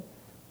 Amen.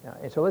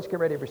 And so let's get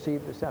ready to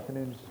receive this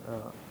afternoon's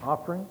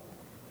offering.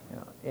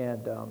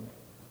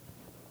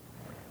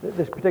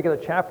 This particular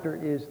chapter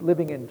is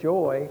living in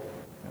joy.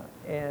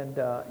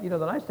 The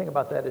nice thing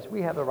about that is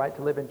we have the right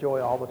to live in joy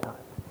all the time.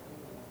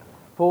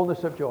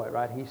 Fullness of joy,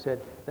 right? He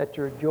said that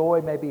your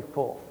joy may be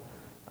full.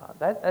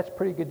 That's a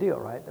pretty good deal,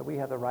 right? That we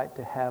have the right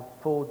to have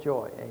full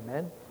joy.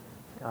 Amen.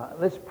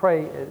 Let's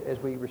pray as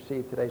we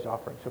receive today's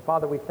offering. So,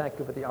 Father, we thank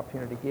you for the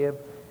opportunity to give.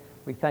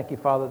 We thank you,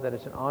 Father, that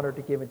it's an honor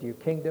to give into your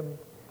kingdom.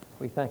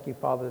 We thank you,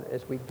 Father, that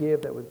as we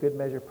give, that with good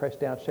measure, pressed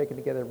down, shaken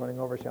together, running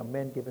over, shall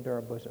men give into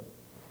our bosom.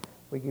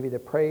 We give you the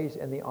praise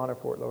and the honor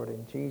for it, Lord,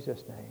 in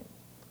Jesus' name.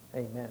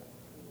 Amen.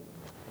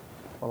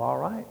 Well, all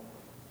right.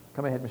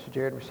 Come ahead, Mr.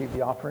 Jared, receive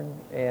the offering.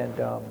 And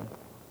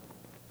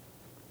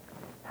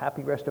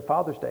happy rest of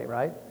Father's Day,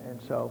 right?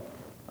 And so,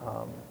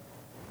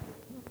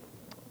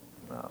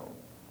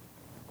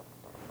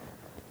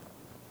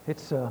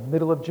 it's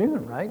middle of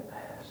June, right?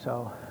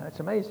 So that's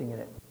amazing,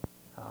 isn't it?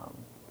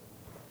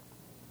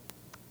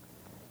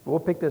 We'll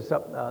pick this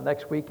up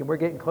next week, and we're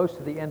getting close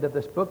to the end of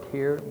this book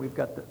here. We've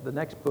got the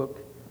next book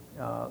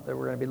that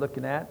we're going to be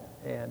looking at,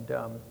 and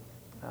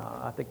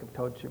I think I've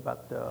told you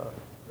about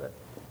that.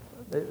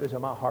 It was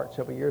on my heart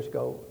several years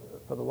ago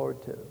for the Lord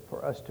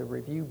for us to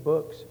review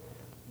books,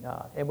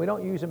 and we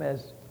don't use them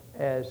as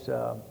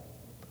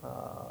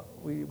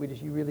we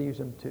really use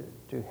them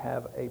to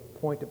have a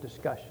point of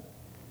discussion.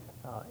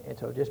 And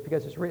so just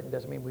because it's written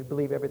doesn't mean we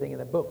believe everything in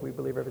the book. We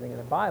believe everything in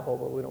the Bible,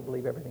 but we don't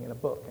believe everything in a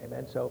book.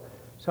 Amen. So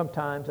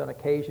sometimes on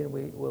occasion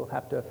we will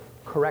have to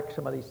correct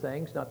some of these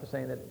things, not to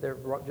say that they're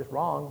just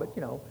wrong, but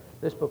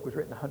this book was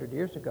written 100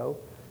 years ago.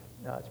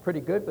 It's pretty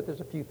good, but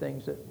there's a few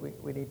things that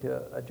we need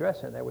to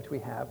address in there, which we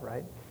have,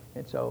 right?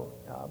 And so,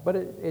 but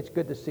it's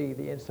good to see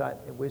the insight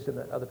and wisdom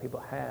that other people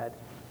had.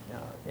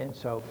 And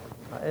so,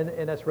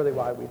 and that's really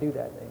why we do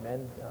that,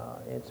 amen.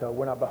 And so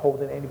we're not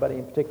beholden to anybody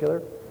in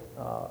particular,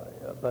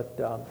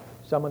 but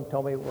someone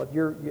told me, well,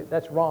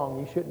 that's wrong,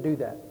 you shouldn't do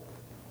that.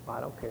 I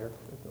don't care.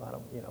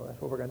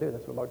 That's what we're going to do.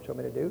 That's what the Lord showed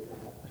me to do.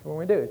 That's what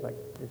we're going to do. It's like,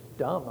 it's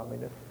dumb. I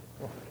mean,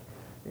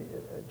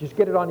 just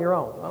get it on your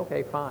own.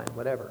 Okay, fine,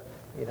 whatever.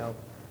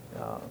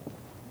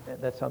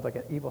 That sounds like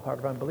an evil heart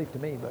of unbelief to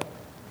me. But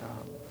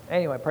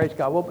anyway, praise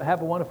God. We'll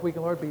have a wonderful week,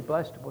 and Lord, be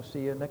blessed. We'll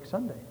see you next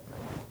Sunday.